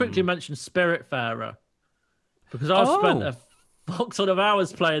just want to quickly mention Spiritfarer, because I've spent a fuck ton of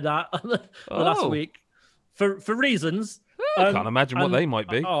hours playing that last week for reasons. I can't imagine what they might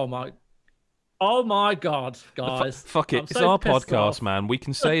be. Oh my god, guys! Fuck it, it's our podcast, man. We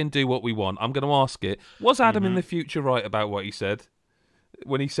can say and do what we want. I'm going to ask it. Was Adam in the future right about what he said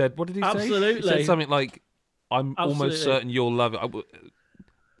when he said? What did he say? Absolutely. He said something like, "I'm almost certain you'll love it."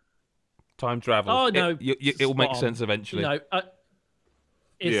 Time travel. Oh no, it'll make sense eventually.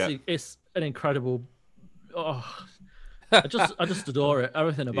 It's an incredible. I just adore it.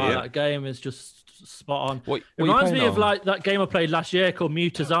 Everything about that game is just spot on. It reminds me of like that game I played last year called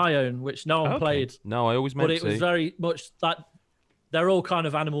Muta's Ion, which no one played. No, I always meant to. But it was very much that they're all kind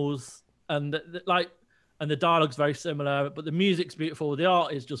of animals, and the dialogue's very similar, but the music's beautiful. The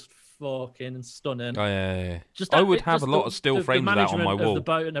art is just fucking stunning. Oh yeah. I would have a lot of still frames of that on my wall. The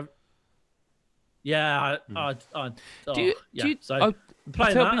boat and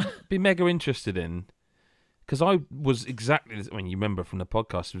be mega interested in, because I was exactly... I mean, you remember from the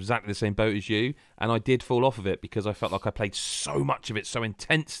podcast, exactly the same boat as you, and I did fall off of it because I felt like I played so much of it so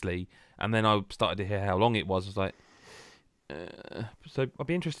intensely, and then I started to hear how long it was. I was like... so I'd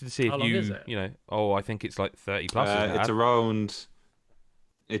be interested to see if you know... I think it's like 30 plus. It's around...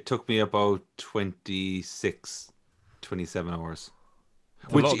 It took me about 26, 27 hours.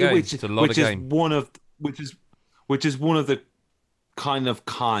 Which is one of the kind of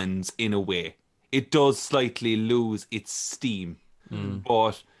cons in a way. It does slightly lose its steam,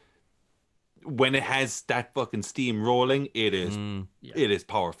 but when it has that fucking steam rolling, it is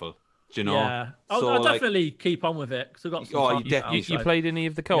powerful. Do you know? Yeah, I'll definitely keep on with it because I've got some time. You played any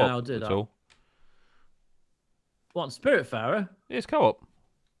of the co-op? Yeah, I'll do that. What, Spiritfarer? Yeah, it's co-op.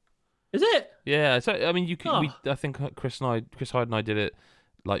 Is it? Yeah. So I mean, you can. I think Chris Hyde and I did it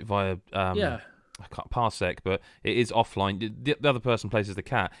like via I can't parsec, but it is offline. The other person plays as the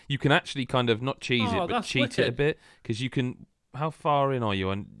cat. You can actually kind of not cheese it, but cheat it a bit, because you can. How far in are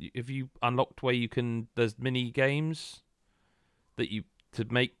you? And have you unlocked where you can? There's mini games to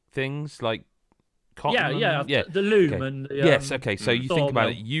make things like. The loom and yes. Okay, so you think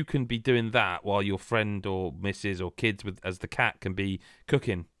about it. You can be doing that while your friend or missus or kids as the cat can be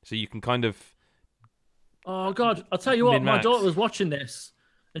cooking. So you can kind of. Oh God! I'll tell you what. My daughter was watching this.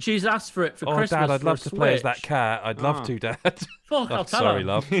 And she's asked for it for Christmas. Dad, I'd love to play as that cat. I'd love to, Dad. Fuck, I'll tell sorry, her.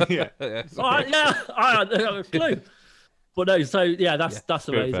 Love. I don't have a clue. But no, so that's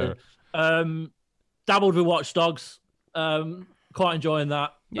amazing. Dabbled with Watch Dogs. Quite enjoying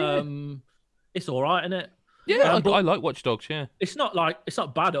that. Yeah. It's all right, isn't it? Yeah, I like Watch Dogs. Yeah, it's not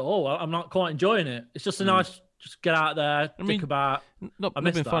bad at all. I'm not quite enjoying it. It's just a nice Just get out there, think about. Not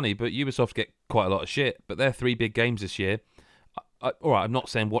being funny, but Ubisoft get quite a lot of shit. But they're 3 big games this year. All right, I'm not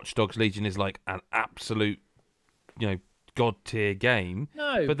saying Watch Dogs Legion is like an absolute, god tier game.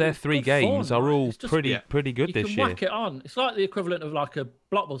 No, but their 3 games are all pretty good this year. You can whack it on. It's like the equivalent of like a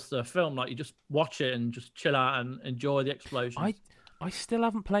blockbuster film. Like you just watch it and just chill out and enjoy the explosions. I still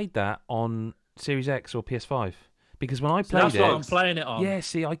haven't played that on Series X or PS5 because when I played that's what I'm playing it on. Yeah,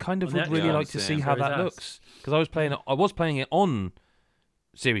 see, I kind of would really like to see how that looks because I was playing it on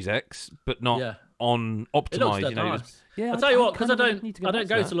Series X, but not on optimized. It looks nice. I'll tell you what, because I don't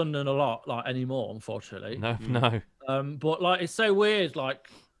go to London a lot like anymore, unfortunately. No. But like it's so weird, like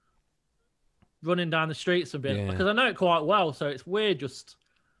running down the streets and being because I know it quite well, so it's weird just.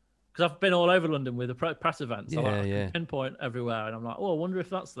 Because I've been all over London with the press events. I can pinpoint everywhere. And I'm like, I wonder if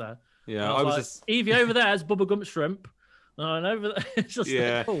that's there. Yeah, I was just... Evie, over there is Bubba Gump Shrimp. And over there, it's just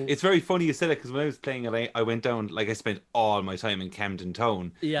cool. It's very funny you said it, because when I was playing it, I went down, I spent all my time in Camden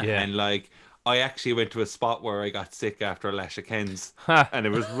Town. Yeah. And, I actually went to a spot where I got sick after a lash of Kens, and it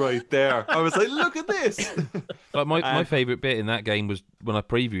was right there. I was like, look at this. But my favourite bit in that game was when I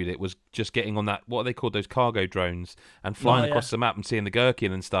previewed it was just getting on that, what are they called, those cargo drones, and flying across the map and seeing the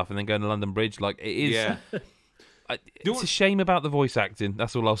Gherkin and stuff, and then going to London Bridge. Like, it is... Yeah. It's a shame about the voice acting,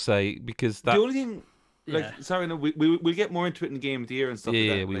 that's all I'll say, because that... The only thing... sorry, no, we'll get more into it in Game of the Year and stuff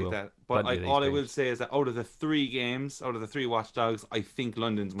like that. But all I will say is that out of the 3 Watch Dogs, I think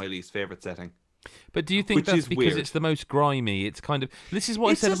London's my least favourite setting. But do you think that's because weird. It's the most grimy? It's kind of... This is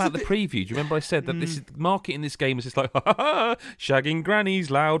what I said about the preview. Do you remember I said that this is marketing this game is just like, shagging grannies,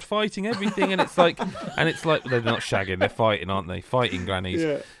 loud, fighting everything, and it's like they're not shagging, they're fighting, aren't they? Fighting grannies.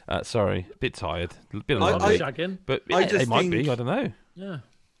 Yeah. Sorry, a bit tired, a bit of shagging, but they might be. I don't know. Yeah.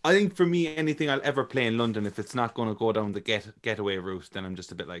 I think for me, anything I'll ever play in London, if it's not going to go down the getaway route, then I'm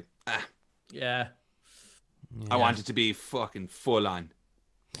just a bit like, Yeah. I want it to be fucking full on.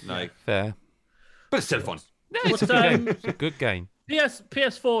 Fair. But it's still fun. Yeah, it's a good game. It's a good game.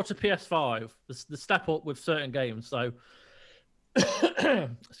 PS4 to PS5, the step up with certain games. So,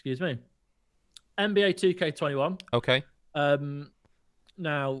 excuse me. NBA 2K21. Okay.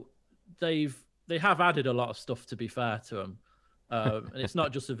 Now, they have added a lot of stuff, to be fair to them. And it's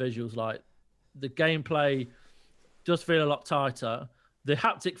not just the visuals. Like, the gameplay does feel a lot tighter. The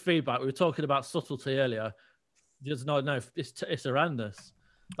haptic feedback, we were talking about subtlety earlier. There's it's horrendous.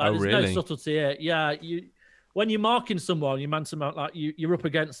 Like, there's really? no subtlety here. Yeah, when you're marking someone, you're up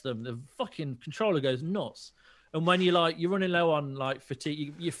against them. The fucking controller goes nuts. And when you're running low on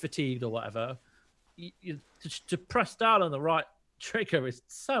fatigue, you're fatigued or whatever. To press down on the right trigger is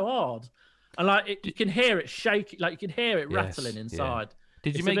so hard, and you can hear it shaking, you can hear it rattling inside.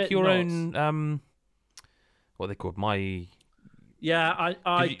 Yeah. Did you make your own? What are they called? Yeah,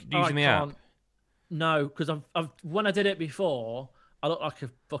 I using the app? No, because I've when I did it before, I look like a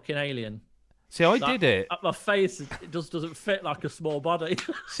fucking alien. See, I did it. My face just doesn't fit like a small body.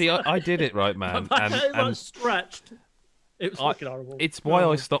 See, I did it right, man. and stretched. It was fucking horrible. It's why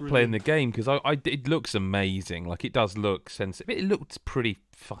I stopped playing the game, because it looks amazing. Like, it does look sensitive. It looked pretty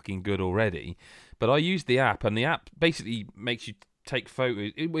fucking good already. But I used the app, and the app basically makes you take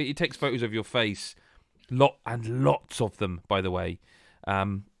photos. It takes photos of your face, lots of them, by the way.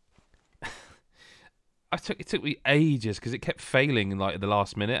 It took me ages because it kept failing at the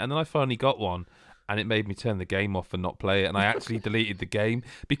last minute, and then I finally got one, and it made me turn the game off and not play it, and I actually deleted the game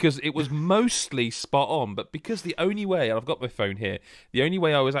because it was mostly spot on. But because the only way, and I've got my phone here, the only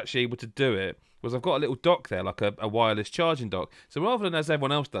way I was actually able to do it was I've got a little dock there, like a wireless charging dock. So rather than, as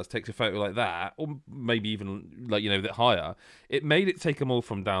everyone else does, takes a photo like that, or maybe even a bit higher, it made it take them all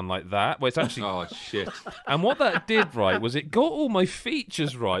from down like that. Well, it's actually oh shit. And what that did was it got all my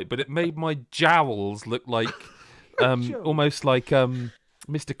features right, but it made my jowls look like almost like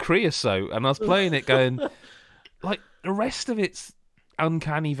Mr. Creosote. And I was playing it going the rest of it's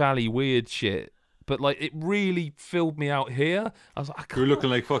uncanny valley weird shit. But it really filled me out here. I was like, you're looking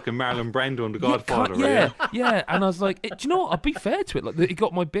like fucking Marlon Brando in The Godfather, yeah. And I was like, do you know what? I'll be fair to it. It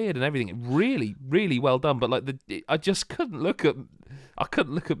got my beard and everything. Really, really well done. But I just couldn't look at. I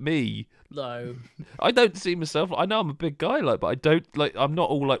couldn't look at me. No, I don't see myself. I know I'm a big guy, but I don't I'm not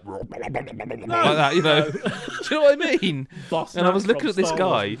all like that, you know. Do you know what I mean? And I was looking at this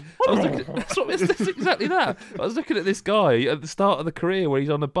guy. That's exactly that. I was looking at this guy at the start of the career where he's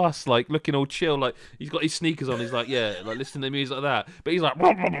on a bus, looking all chill, he's got his sneakers on. He's listening to music like that, but he's like,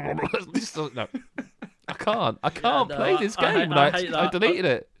 no, I can't play this game. I deleted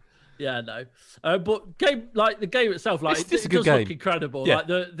it. Yeah, no. But the game itself, it does look incredible. Yeah.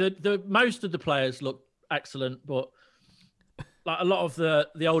 The most of the players look excellent, but like a lot of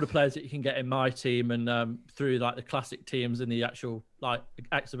the older players that you can get in my team and through like the classic teams in the actual like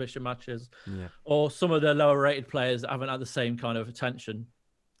exhibition matches, or some of the lower rated players that haven't had the same kind of attention,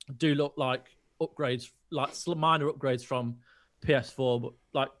 do look like upgrades, like minor upgrades from PS4. But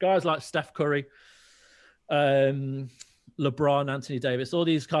like guys like Steph Curry, LeBron, Anthony Davis, all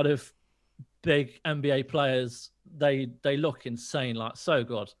these kind of big NBA players, they look insane, like so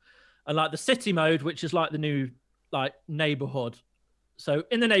good. And like the city mode, which is like the new like neighborhood. So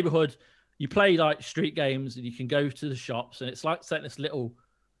in the neighborhood, you play like street games and you can go to the shops, and it's like setting this little,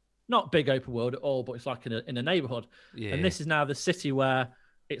 not big open world at all, but it's like in a neighborhood. Yeah. And this is now the city where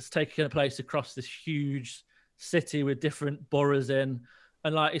it's taking place across this huge city with different boroughs in.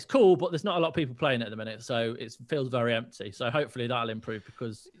 And like it's cool, but there's not a lot of people playing it at the minute, so it feels very empty. So hopefully that'll improve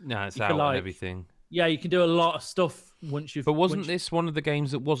because it's out and everything. Yeah, you can do a lot of stuff once you've. But wasn't this one of the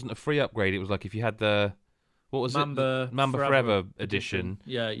games that wasn't a free upgrade? It was like if you had the Mamba Forever edition,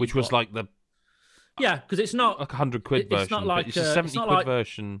 which was like the because it's not like £100 version. It's not like it's a £70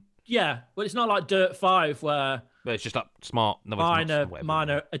 version. Yeah, but it's not like Dirt 5 where. But it's just like smart,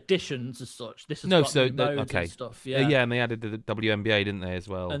 minor additions as such. This is okay. And stuff. Yeah, and they added the WNBA, didn't they, as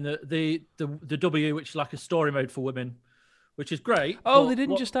well? And the W, which is like a story mode for women, which is great. Oh, they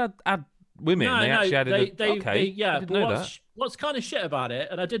didn't just add women. No, they actually added. What's kind of shit about it,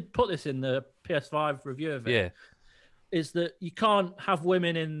 and I did put this in the PS5 review of it. Is that you can't have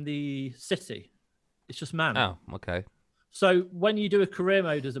women in the city. It's just man. Oh, okay. So when you do a career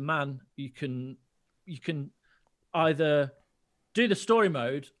mode as a man, you can either do the story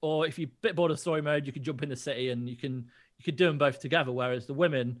mode, or if you're a bit bored of story mode, you can jump in the city and you could do them both together. Whereas the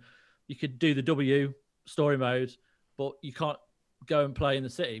women, you could do the W story mode, but you can't go and play in the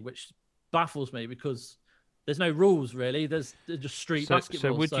city, which baffles me because there's no rules really. There's just street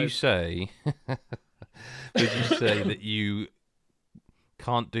basketball. So would you say that you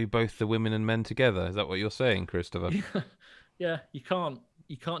can't do both the women and men together? Is that what you're saying, Christopher? Yeah, you can't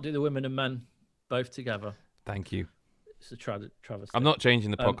do the women and men both together. Thank you. It's a travesty. I'm not changing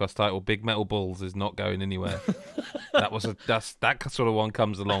the podcast title. Big Metal Balls is not going anywhere. that sort of one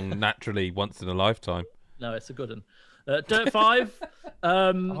comes along naturally once in a lifetime. No, it's a good one. Dirt 5. Dirt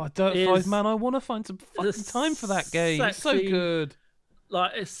 5, man! I want to find some fucking time for that game. Sexy, it's so good.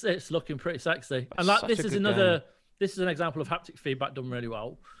 Like it's looking pretty sexy, and like this is an example of haptic feedback done really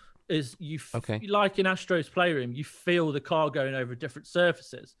well. Is like in Astro's Playroom, you feel the car going over different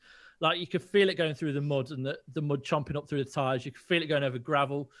surfaces. Like you could feel it going through the mud and the mud chomping up through the tires. You could feel it going over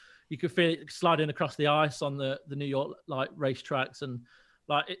gravel. You could feel it sliding across the ice on the New York like racetracks, and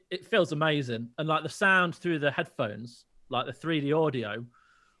like it feels amazing. And like the sound through the headphones, like the 3D audio,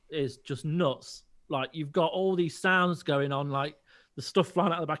 is just nuts. Like you've got all these sounds going on, like the stuff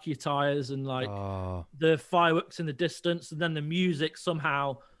flying out the back of your tires, and like the fireworks in the distance, and then the music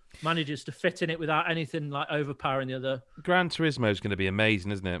somehow manages to fit in it without anything like overpowering the other. Gran Turismo is going to be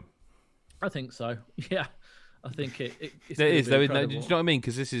amazing, isn't it? I think so. Yeah, I think it is. Though, do you know what I mean?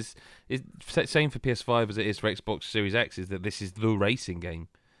 Because this is same for PS5 as it is for Xbox Series X. Is that this is the racing game?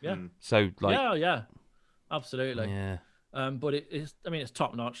 Yeah. So like, yeah, absolutely. Yeah. But it is. I mean, it's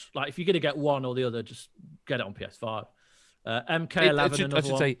top notch. Like if you're gonna get one or the other, just get it on PS5. MK11. I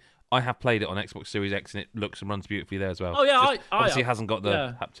should say I have played it on Xbox Series X and it looks and runs beautifully there as well. Oh yeah, obviously it hasn't got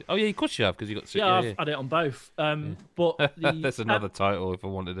the haptic. Oh yeah, of course you have because you got. I've had it on both. But that's another title if I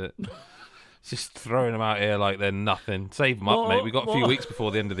wanted it. Just throwing them out here like they're nothing. Save them up, mate. We've got a few weeks before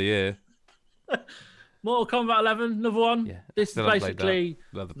the end of the year. Mortal Kombat 11, another one. Yeah, this is basically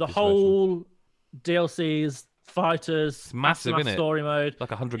the whole DLCs, fighters, it's massive, isn't it? Story mode. Like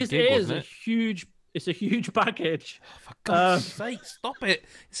 100 gig, wasn't it? It's a huge package. Oh, for God's sake, stop it.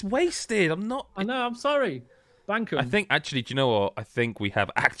 It's wasted. I know, I'm sorry. Bankum. I think, actually, do you know what? I think we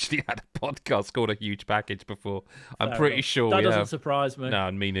have actually had a podcast called A Huge Package before. I'm pretty sure we have. That doesn't surprise me.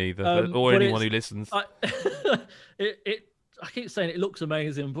 No, me neither. Or anyone who listens. I keep saying it looks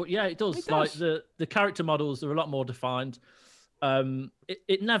amazing, but yeah, it does. It does. Like the character models are a lot more defined.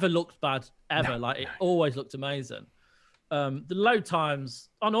 It never looked bad, ever. No, it always looked amazing. The load times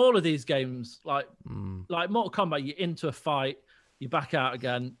on all of these games, like Mortal Kombat, you're into a fight, you back out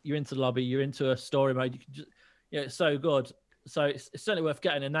again, you're into the lobby, you're into a story mode. You can just, it's so good. So it's certainly worth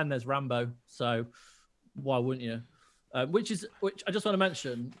getting. And then there's Rambo. So why wouldn't you? Which I just want to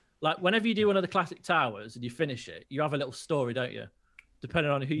mention. Like whenever you do one of the classic towers and you finish it, you have a little story, don't you? Depending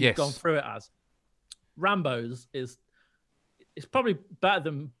on who you've gone through it as. Rambo's it's probably better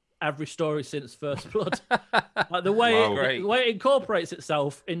than every story since First Blood. Like the way it incorporates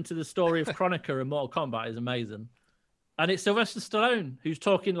itself into the story of Kronika and Mortal Kombat is amazing. And it's Sylvester Stallone who's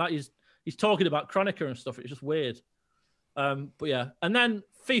talking like he's talking about Kronika and stuff. It's just weird. But yeah, and then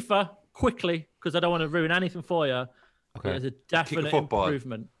FIFA quickly, because I don't want to ruin anything for you. Okay. There's a definite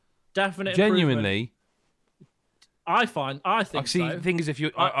improvement. Definite Genuinely. Improvement. I think see, so. The thing is, if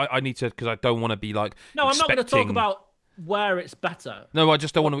you, I need to, because I don't want to be like. No, I'm not going to talk about where it's better. No, I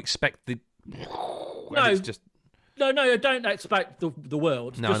just don't want to expect the. No, it's just. No, don't expect the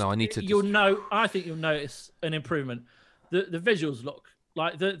world. No, I need to. You'll know. I think you'll notice an improvement. The visuals look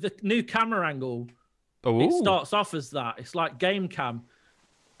like the new camera angle. Oh, it starts off as that. It's like game cam,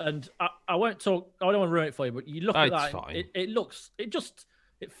 and I won't talk. I don't want to ruin it for you, but you look at that. Fine. It looks.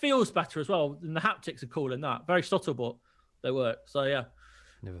 It feels better as well. And the haptics are cool in that. Very subtle, but they work. So yeah.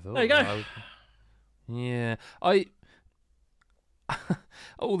 Never thought. There you go. Yeah,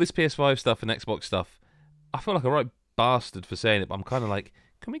 all this PS5 stuff and Xbox stuff. I feel like a right bastard for saying it, but I'm kind of like,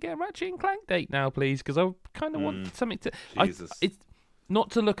 can we get a Ratchet and Clank date now, please? Because I kind of want something to. It's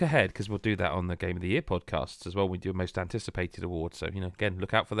not to look ahead, because we'll do that on the Game of the Year podcasts as well. We do most anticipated awards, so again,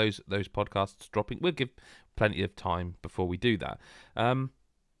 look out for those podcasts dropping. We'll give plenty of time before we do that.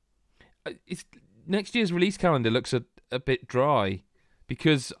 It's next year's release calendar looks a bit dry,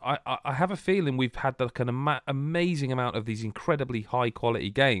 because I have a feeling we've had like an amazing amount of these incredibly high quality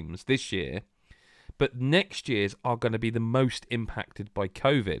games this year. But next year's are going to be the most impacted by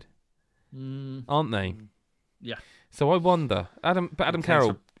COVID, aren't they? Yeah. So I wonder, Adam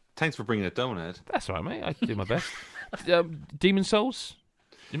Carroll. Thanks for bringing it down, Ed. That's all right, mate. I do my best. Demon Souls?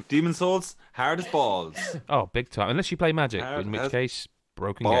 Demon Souls, hard as balls. Oh, big time. Unless you play Magic, in which case,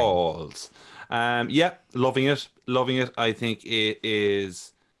 broken balls. Yeah, loving it. I think it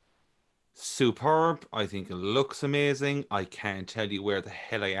is superb. I think it looks amazing. I can't tell you where the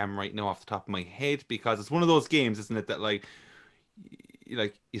hell I am right now off the top of my head, because it's one of those games, isn't it, that like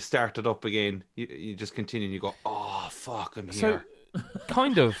you start it up again, you just continue and you go, oh fuck, I'm here.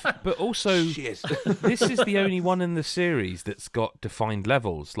 Kind of, but also shit. This is the only one in the series that's got defined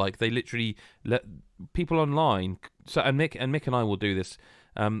levels. Like they literally let people online. So and Mick and I will do this.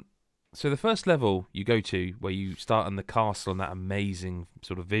 So the first level you go to, where you start in the castle and that amazing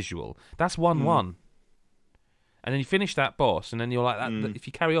sort of visual, that's 1-1. And then you finish that boss, and then you're like, that. If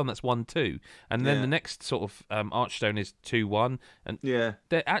you carry on, that's 1-2. And then the next sort of archstone is 2-1. And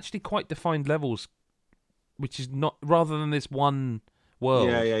they're actually quite defined levels, which is not, rather than this one world.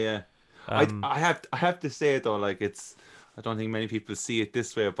 Yeah. I have to say though, like I don't think many people see it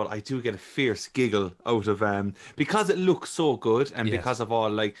this way, but I do get a fierce giggle out of because it looks so good, and because of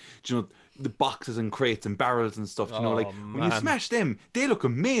all the boxes and crates and barrels and stuff. When you smash them, they look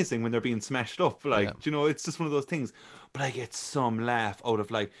amazing when they're being smashed up. It's just one of those things. But I get some laugh out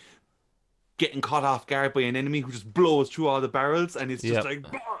of getting caught off guard by an enemy who just blows through all the barrels, and it's just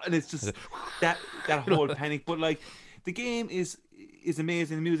and it's just that whole panic. But the game is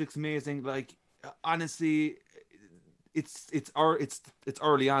amazing. The music's amazing. Honestly, it's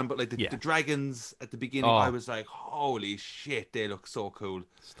early on, but the dragons at the beginning, I was like, holy shit, they look so cool,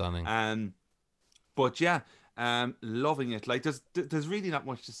 stunning. But loving it. There's really not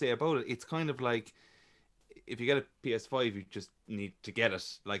much to say about it. It's kind of like, if you get a PS5, you just need to get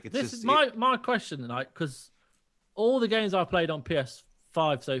it. This is my question, because all the games I've played on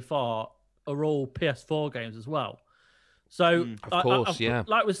PS5 so far are all PS4 games as well. So of course,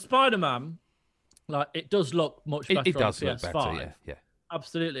 like with Spider-Man, it does look much better. It does look better, yeah.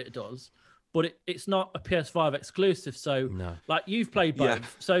 Absolutely, it does. But it's not a PS5 exclusive. So, you've played both. Yeah.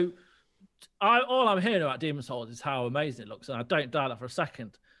 So, all I'm hearing about Demon Souls is how amazing it looks, and I don't doubt that for a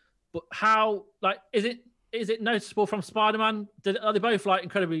second. But how, is it noticeable from Spider-Man? Are they both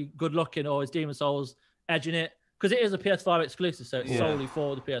incredibly good looking, or is Demon Souls edging it? Because it is a PS5 exclusive, so it's solely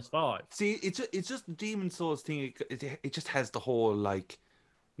for the PS5. See, it's just the Demon Souls thing. It just has the whole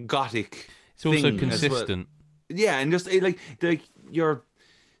gothic. It's also consistent. Well. Yeah, and just the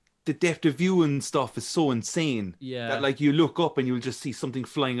depth of view and stuff is so insane. Yeah. That you look up and you'll just see something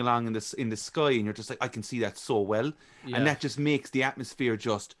flying along in the sky, and you're just I can see that so well. Yeah. And that just makes the atmosphere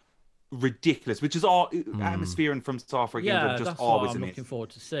just ridiculous, which is all atmosphere and From Software games are just always amazing. Looking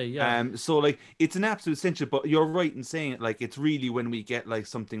forward to see. Yeah. So it's an absolute essential, but you're right in saying it. It's really when we get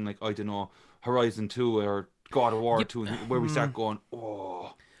something I don't know, Horizon 2 or God of War 2, where we start going,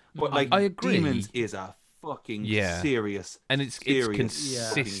 oh. But I agree. Demons is a fucking serious, and it's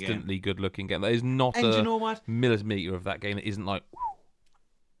consistently good looking game. There is not millimeter of that game that isn't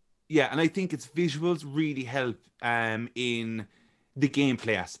Yeah, and I think its visuals really help in the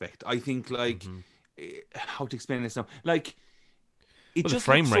gameplay aspect. I think how to explain this now? It just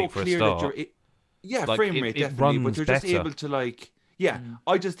frame looks rate so for clear a start. Frame rate definitely, but you're just able to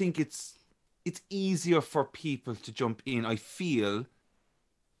I just think it's easier for people to jump in, I feel,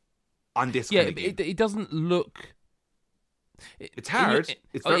 on this kind of game. It doesn't look It's hard.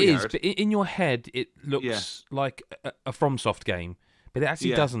 It's very hard. But in your head, it looks like a FromSoft game, but it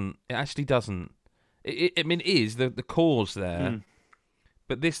actually doesn't. It actually doesn't. I mean, it is the core's there,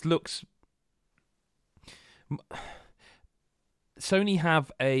 but this looks. Sony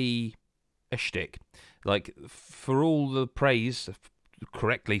have a shtick, like for all the praise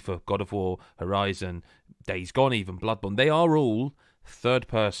correctly for God of War, Horizon, Days Gone, even Bloodborne. They are all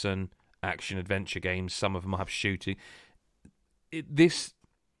third-person action adventure games. Some of them have shooting. This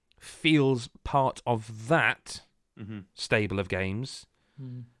feels part of that stable of games,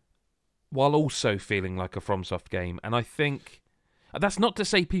 while also feeling like a FromSoft game. And I think that's not to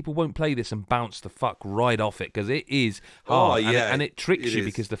say people won't play this and bounce the fuck right off it, because it is hard. And it tricks you,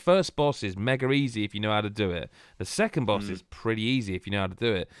 because the first boss is mega easy if you know how to do it. The second boss is pretty easy if you know how to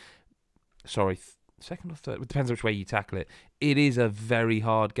do it. Sorry, second or third, it depends which way you tackle it. It is a very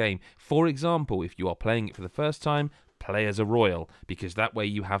hard game. For example, if you are playing it for the first time, play as a royal, because that way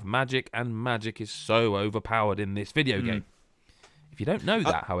you have magic, and magic is so overpowered in this video game. If you don't know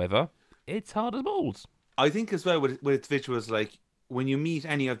that, however, it's hard as balls. I think as well with its visuals, like when you meet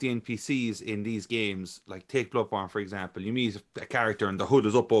any of the NPCs in these games, like take Bloodborne for example, you meet a character and the hood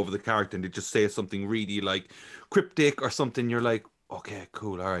is up over the character and they just say something really like cryptic or something. You're like, okay,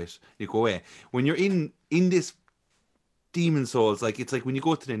 cool, all right. You go away. When you're in this Demon Souls, like it's like when you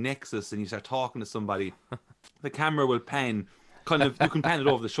go to the Nexus and you start talking to somebody, the camera will pan, kind of, you can pan it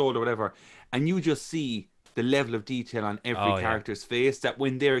over the shoulder or whatever, and you just see the level of detail on every character's face, that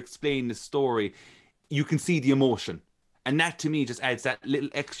when they're explaining the story, you can see the emotion. And that to me just adds that little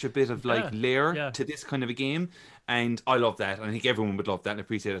extra bit of like layer to this kind of a game. And I love that. And I think everyone would love that and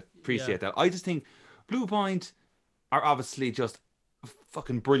appreciate that. I just think Bluepoint are obviously just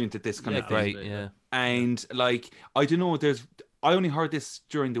fucking brilliant at this kind of thing. Great, And like, I don't know, I only heard this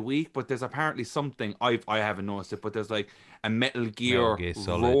during the week, but there's apparently something, I haven't noticed it, but there's like a Metal Gear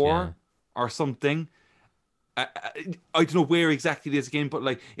Solid, Roar or something. I don't know where exactly it is again, but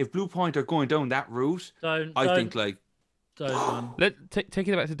like if Bluepoint are going down that route, I think like take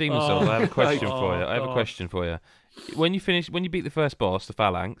it back to Demon Souls. I have a question for you. I have a question for you. When you beat the first boss, the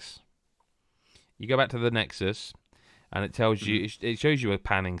Phalanx, you go back to the Nexus, and it tells you, it shows you a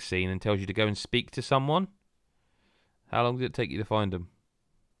panning scene and tells you to go and speak to someone. How long did it take you to find them?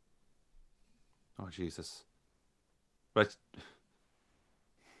 Oh Jesus! Right.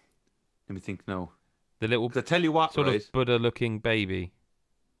 Let me think. No. The little, I tell you what, sort of Buddha-looking baby.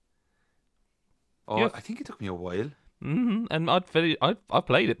 Oh, I think it took me a while. And I've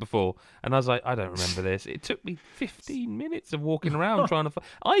played it before, and I was like, I don't remember this. It took me 15 minutes of walking around trying to.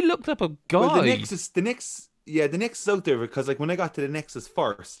 I looked up a guide. Well, the Nexus out there, because like when I got to the Nexus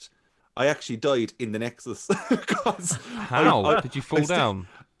first, I actually died in the Nexus. How did you fall down?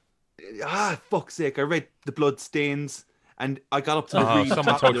 Fuck's sake! I read the blood stains. And I got up to the reed.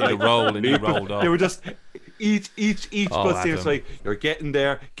 Someone told you to roll and you rolled off. They were just each blood stain was like, you're getting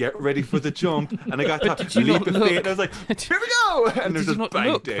there, get ready for the jump. And I got to leap the fate, and I was like, here we go! And there's just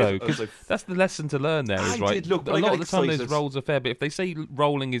bang dead. Because that's the lesson to learn there. Is right. A lot of the time those rolls are fair, but if they say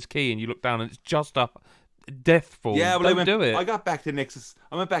rolling is key and you look down and it's just a death fall, don't do it. I got back to Nexus.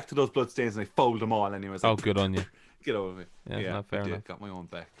 I went back to those blood stains and I folded them all anyway. Oh, good on you. Get over me. Yeah, fair enough. Got my own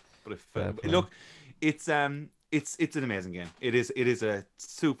back. But look, it's an amazing game. It is a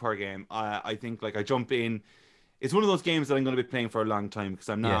super game. I think like I jump in. It's one of those games that I'm going to be playing for a long time, because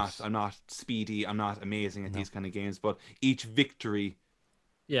I'm not speedy. I'm not amazing at these kind of games. But each victory,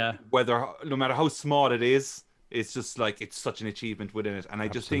 no matter how small it is, it's just like it's such an achievement within it. And I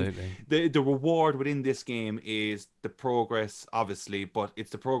just think the reward within this game is the progress, obviously, but it's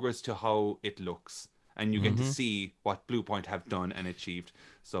the progress to how it looks, and you get to see what Bluepoint have done and achieved.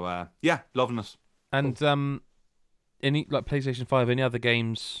 So loving it. And any like PlayStation 5, any other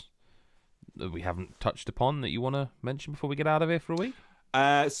games that we haven't touched upon that you want to mention before we get out of here for a week?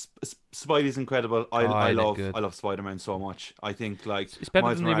 Spidey's incredible. I love Spider-Man so much. I think like it's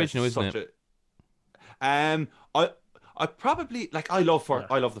better than the original, isn't it? I probably like I love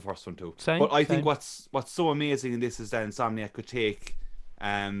the first one too. But I think what's so amazing in this is that Insomniac could take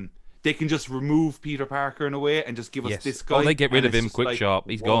they can just remove Peter Parker in a way and just give us this guy. Oh, they get rid of him quick sharp.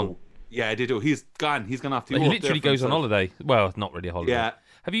 He's gone. Yeah, they do. He's gone. He's gone off the. He literally goes on holiday. Well, not really a holiday. Yeah.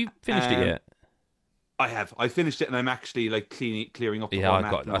 Have you finished it yet? I have. I finished it, and I'm actually like clearing up.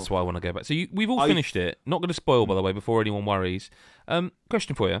 The That's why I want to go back. So we've all finished it. Not going to spoil, by the way, before anyone worries.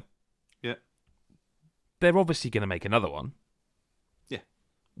 Question for you. Yeah. They're obviously going to make another one. Yeah.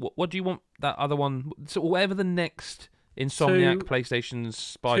 What do you want that other one? So whatever the next Insomniac PlayStation's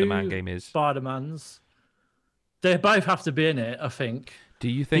Spider-Man game is. Spider-Mans. They both have to be in it, I think. Do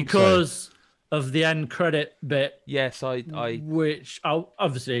you think because of the end credit bit. Yes, which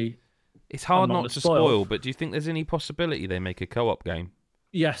obviously it's hard not to spoil. But do you think there's any possibility they make a co-op game?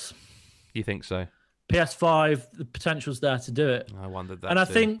 Yes. You think so? PS5, the potential's there to do it. I wondered that. And I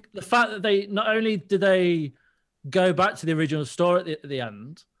think the fact that they not only do they go back to the original story at the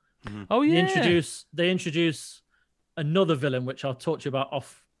end. Oh yeah. They introduce another villain, which I'll talk to you about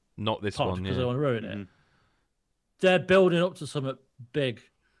off. Not this one, because I want to ruin it. They're building up to something big.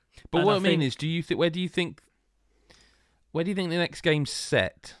 But what I mean is, where do you think the next game's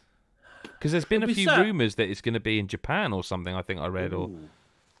set? Because there's been a few rumours that it's going to be in Japan or something. I think I read, or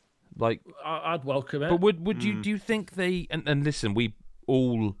like I'd welcome it. But would you? Do you think they? And listen, we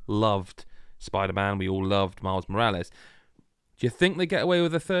all loved Spider-Man. We all loved Miles Morales. Do you think they get away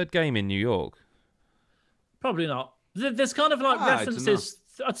with a third game in New York? Probably not. There's kind of like references.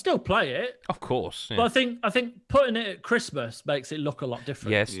 I'd still play it, of course. Yeah. But I think putting it at Christmas makes it look a lot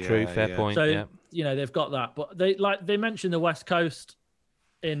different. Yes, true, fair point. So they've got that, but they mentioned the West Coast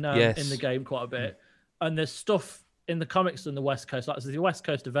in the game quite a bit, and there's stuff in the comics on the West Coast, like the West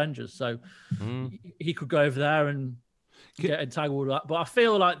Coast Avengers. So he could go over there and get entangled with that. But I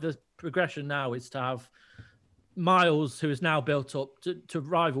feel like the progression now is to have Miles, who is now built up to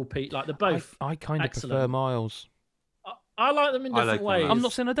rival Pete. Like they're both. I kind of prefer Miles. I like them in different ways. I'm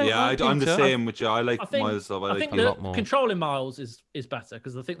not saying I don't. Yeah, I'm the same with you. I like Miles. I think a lot more. Controlling Miles is better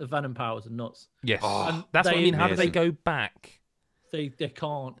because I think the Venom powers are nuts. Yes, that's what I mean. How do they go back? They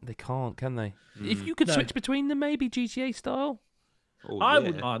can't. They can't, can they? If you could switch between them, maybe GTA style. I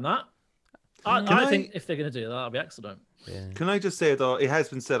wouldn't mind that. I think if they're going to do that, that'll be excellent. Yeah. Can I just say, though, it has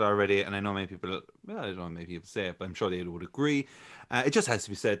been said already, and I know many people, I don't know, maybe people say it, but I'm sure they would agree. It just has to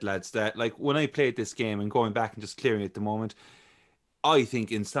be said, lads, that like when I played this game and going back and just clearing it at the moment, I think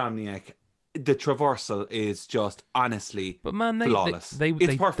Insomniac, the traversal is just honestly flawless.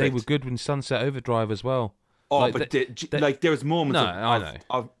 It's perfect. They were good with Sunset Overdrive as well. Oh, like, but like there's moments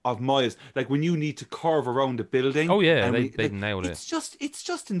of Miles, like when you need to curve around a building. Oh yeah, they nailed it. It's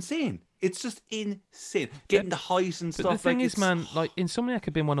just insane. It's just insane. Getting the height and stuff. But the thing is, man, like Insomniac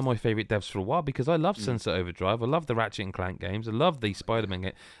have been one of my favourite devs for a while because I love Sunset Overdrive. I love the Ratchet and Clank games. I love the Spider-Man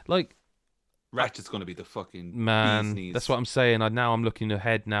game. Like Ratchet's going to be the fucking man. bee's knees. That's what I'm saying. Now I'm looking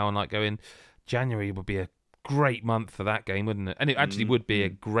ahead now and like going, January would be a great month for that game, wouldn't it? And it actually would be a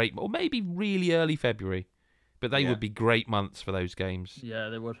great, or maybe really early February. But they would be great months for those games. Yeah,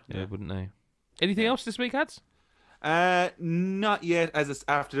 they would. Yeah, wouldn't they? Anything else this week, Ads? Not yet.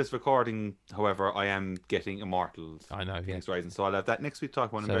 After this recording, however, I am getting Immortals. I know. Fenyx Rising, so I'll have that next week.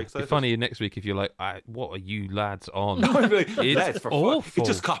 Talk about. I'm very excited. It's funny next week if you're like, what are you lads on? It's awful. It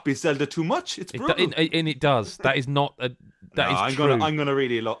just copies Zelda too much. It's brutal. And it does. That is not a. That is true. I'm gonna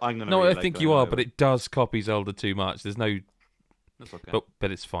really. No, I think you are, but it does copy Zelda too much. There's no. That's okay.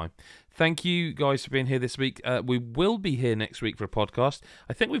 But it's fine. Thank you guys for being here this week. We will be here next week for a podcast.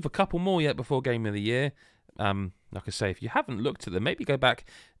 I think we've a couple more yet before Game of the Year. Like I say, if you haven't looked at them, maybe go back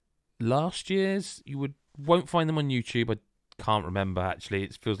last year's. You won't find them on YouTube. I can't remember actually.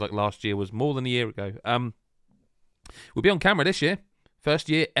 It feels like last year was more than a year ago. We'll be on camera this year. First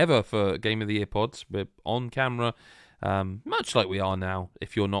year ever for Game of the Year pods. We're on camera. Much like we are now.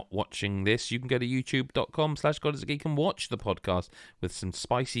 If you're not watching this, you can go to youtube.com/GodIsAGeek and watch the podcast with some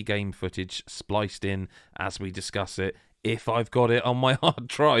spicy game footage spliced in as we discuss it, if I've got it on my hard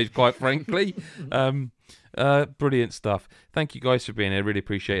drive, quite frankly. Brilliant stuff. Thank you guys for being here. Really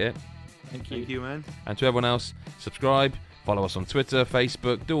appreciate it. Thank you, man. And to everyone else, subscribe, follow us on Twitter,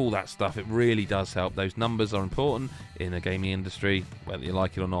 Facebook, do all that stuff. It really does help. Those numbers are important in the gaming industry, whether you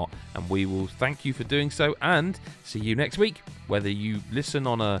like it or not. And we will thank you for doing so and see you next week. Whether you listen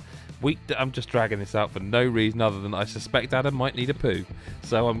on a week, I'm just dragging this out for no reason other than I suspect Adam might need a poo.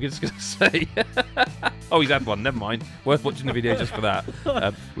 So I'm just going to say, oh, he's had one. Never mind. Worth watching the video just for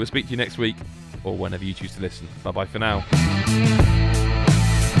that. We'll speak to you next week or whenever you choose to listen. Bye-bye for now.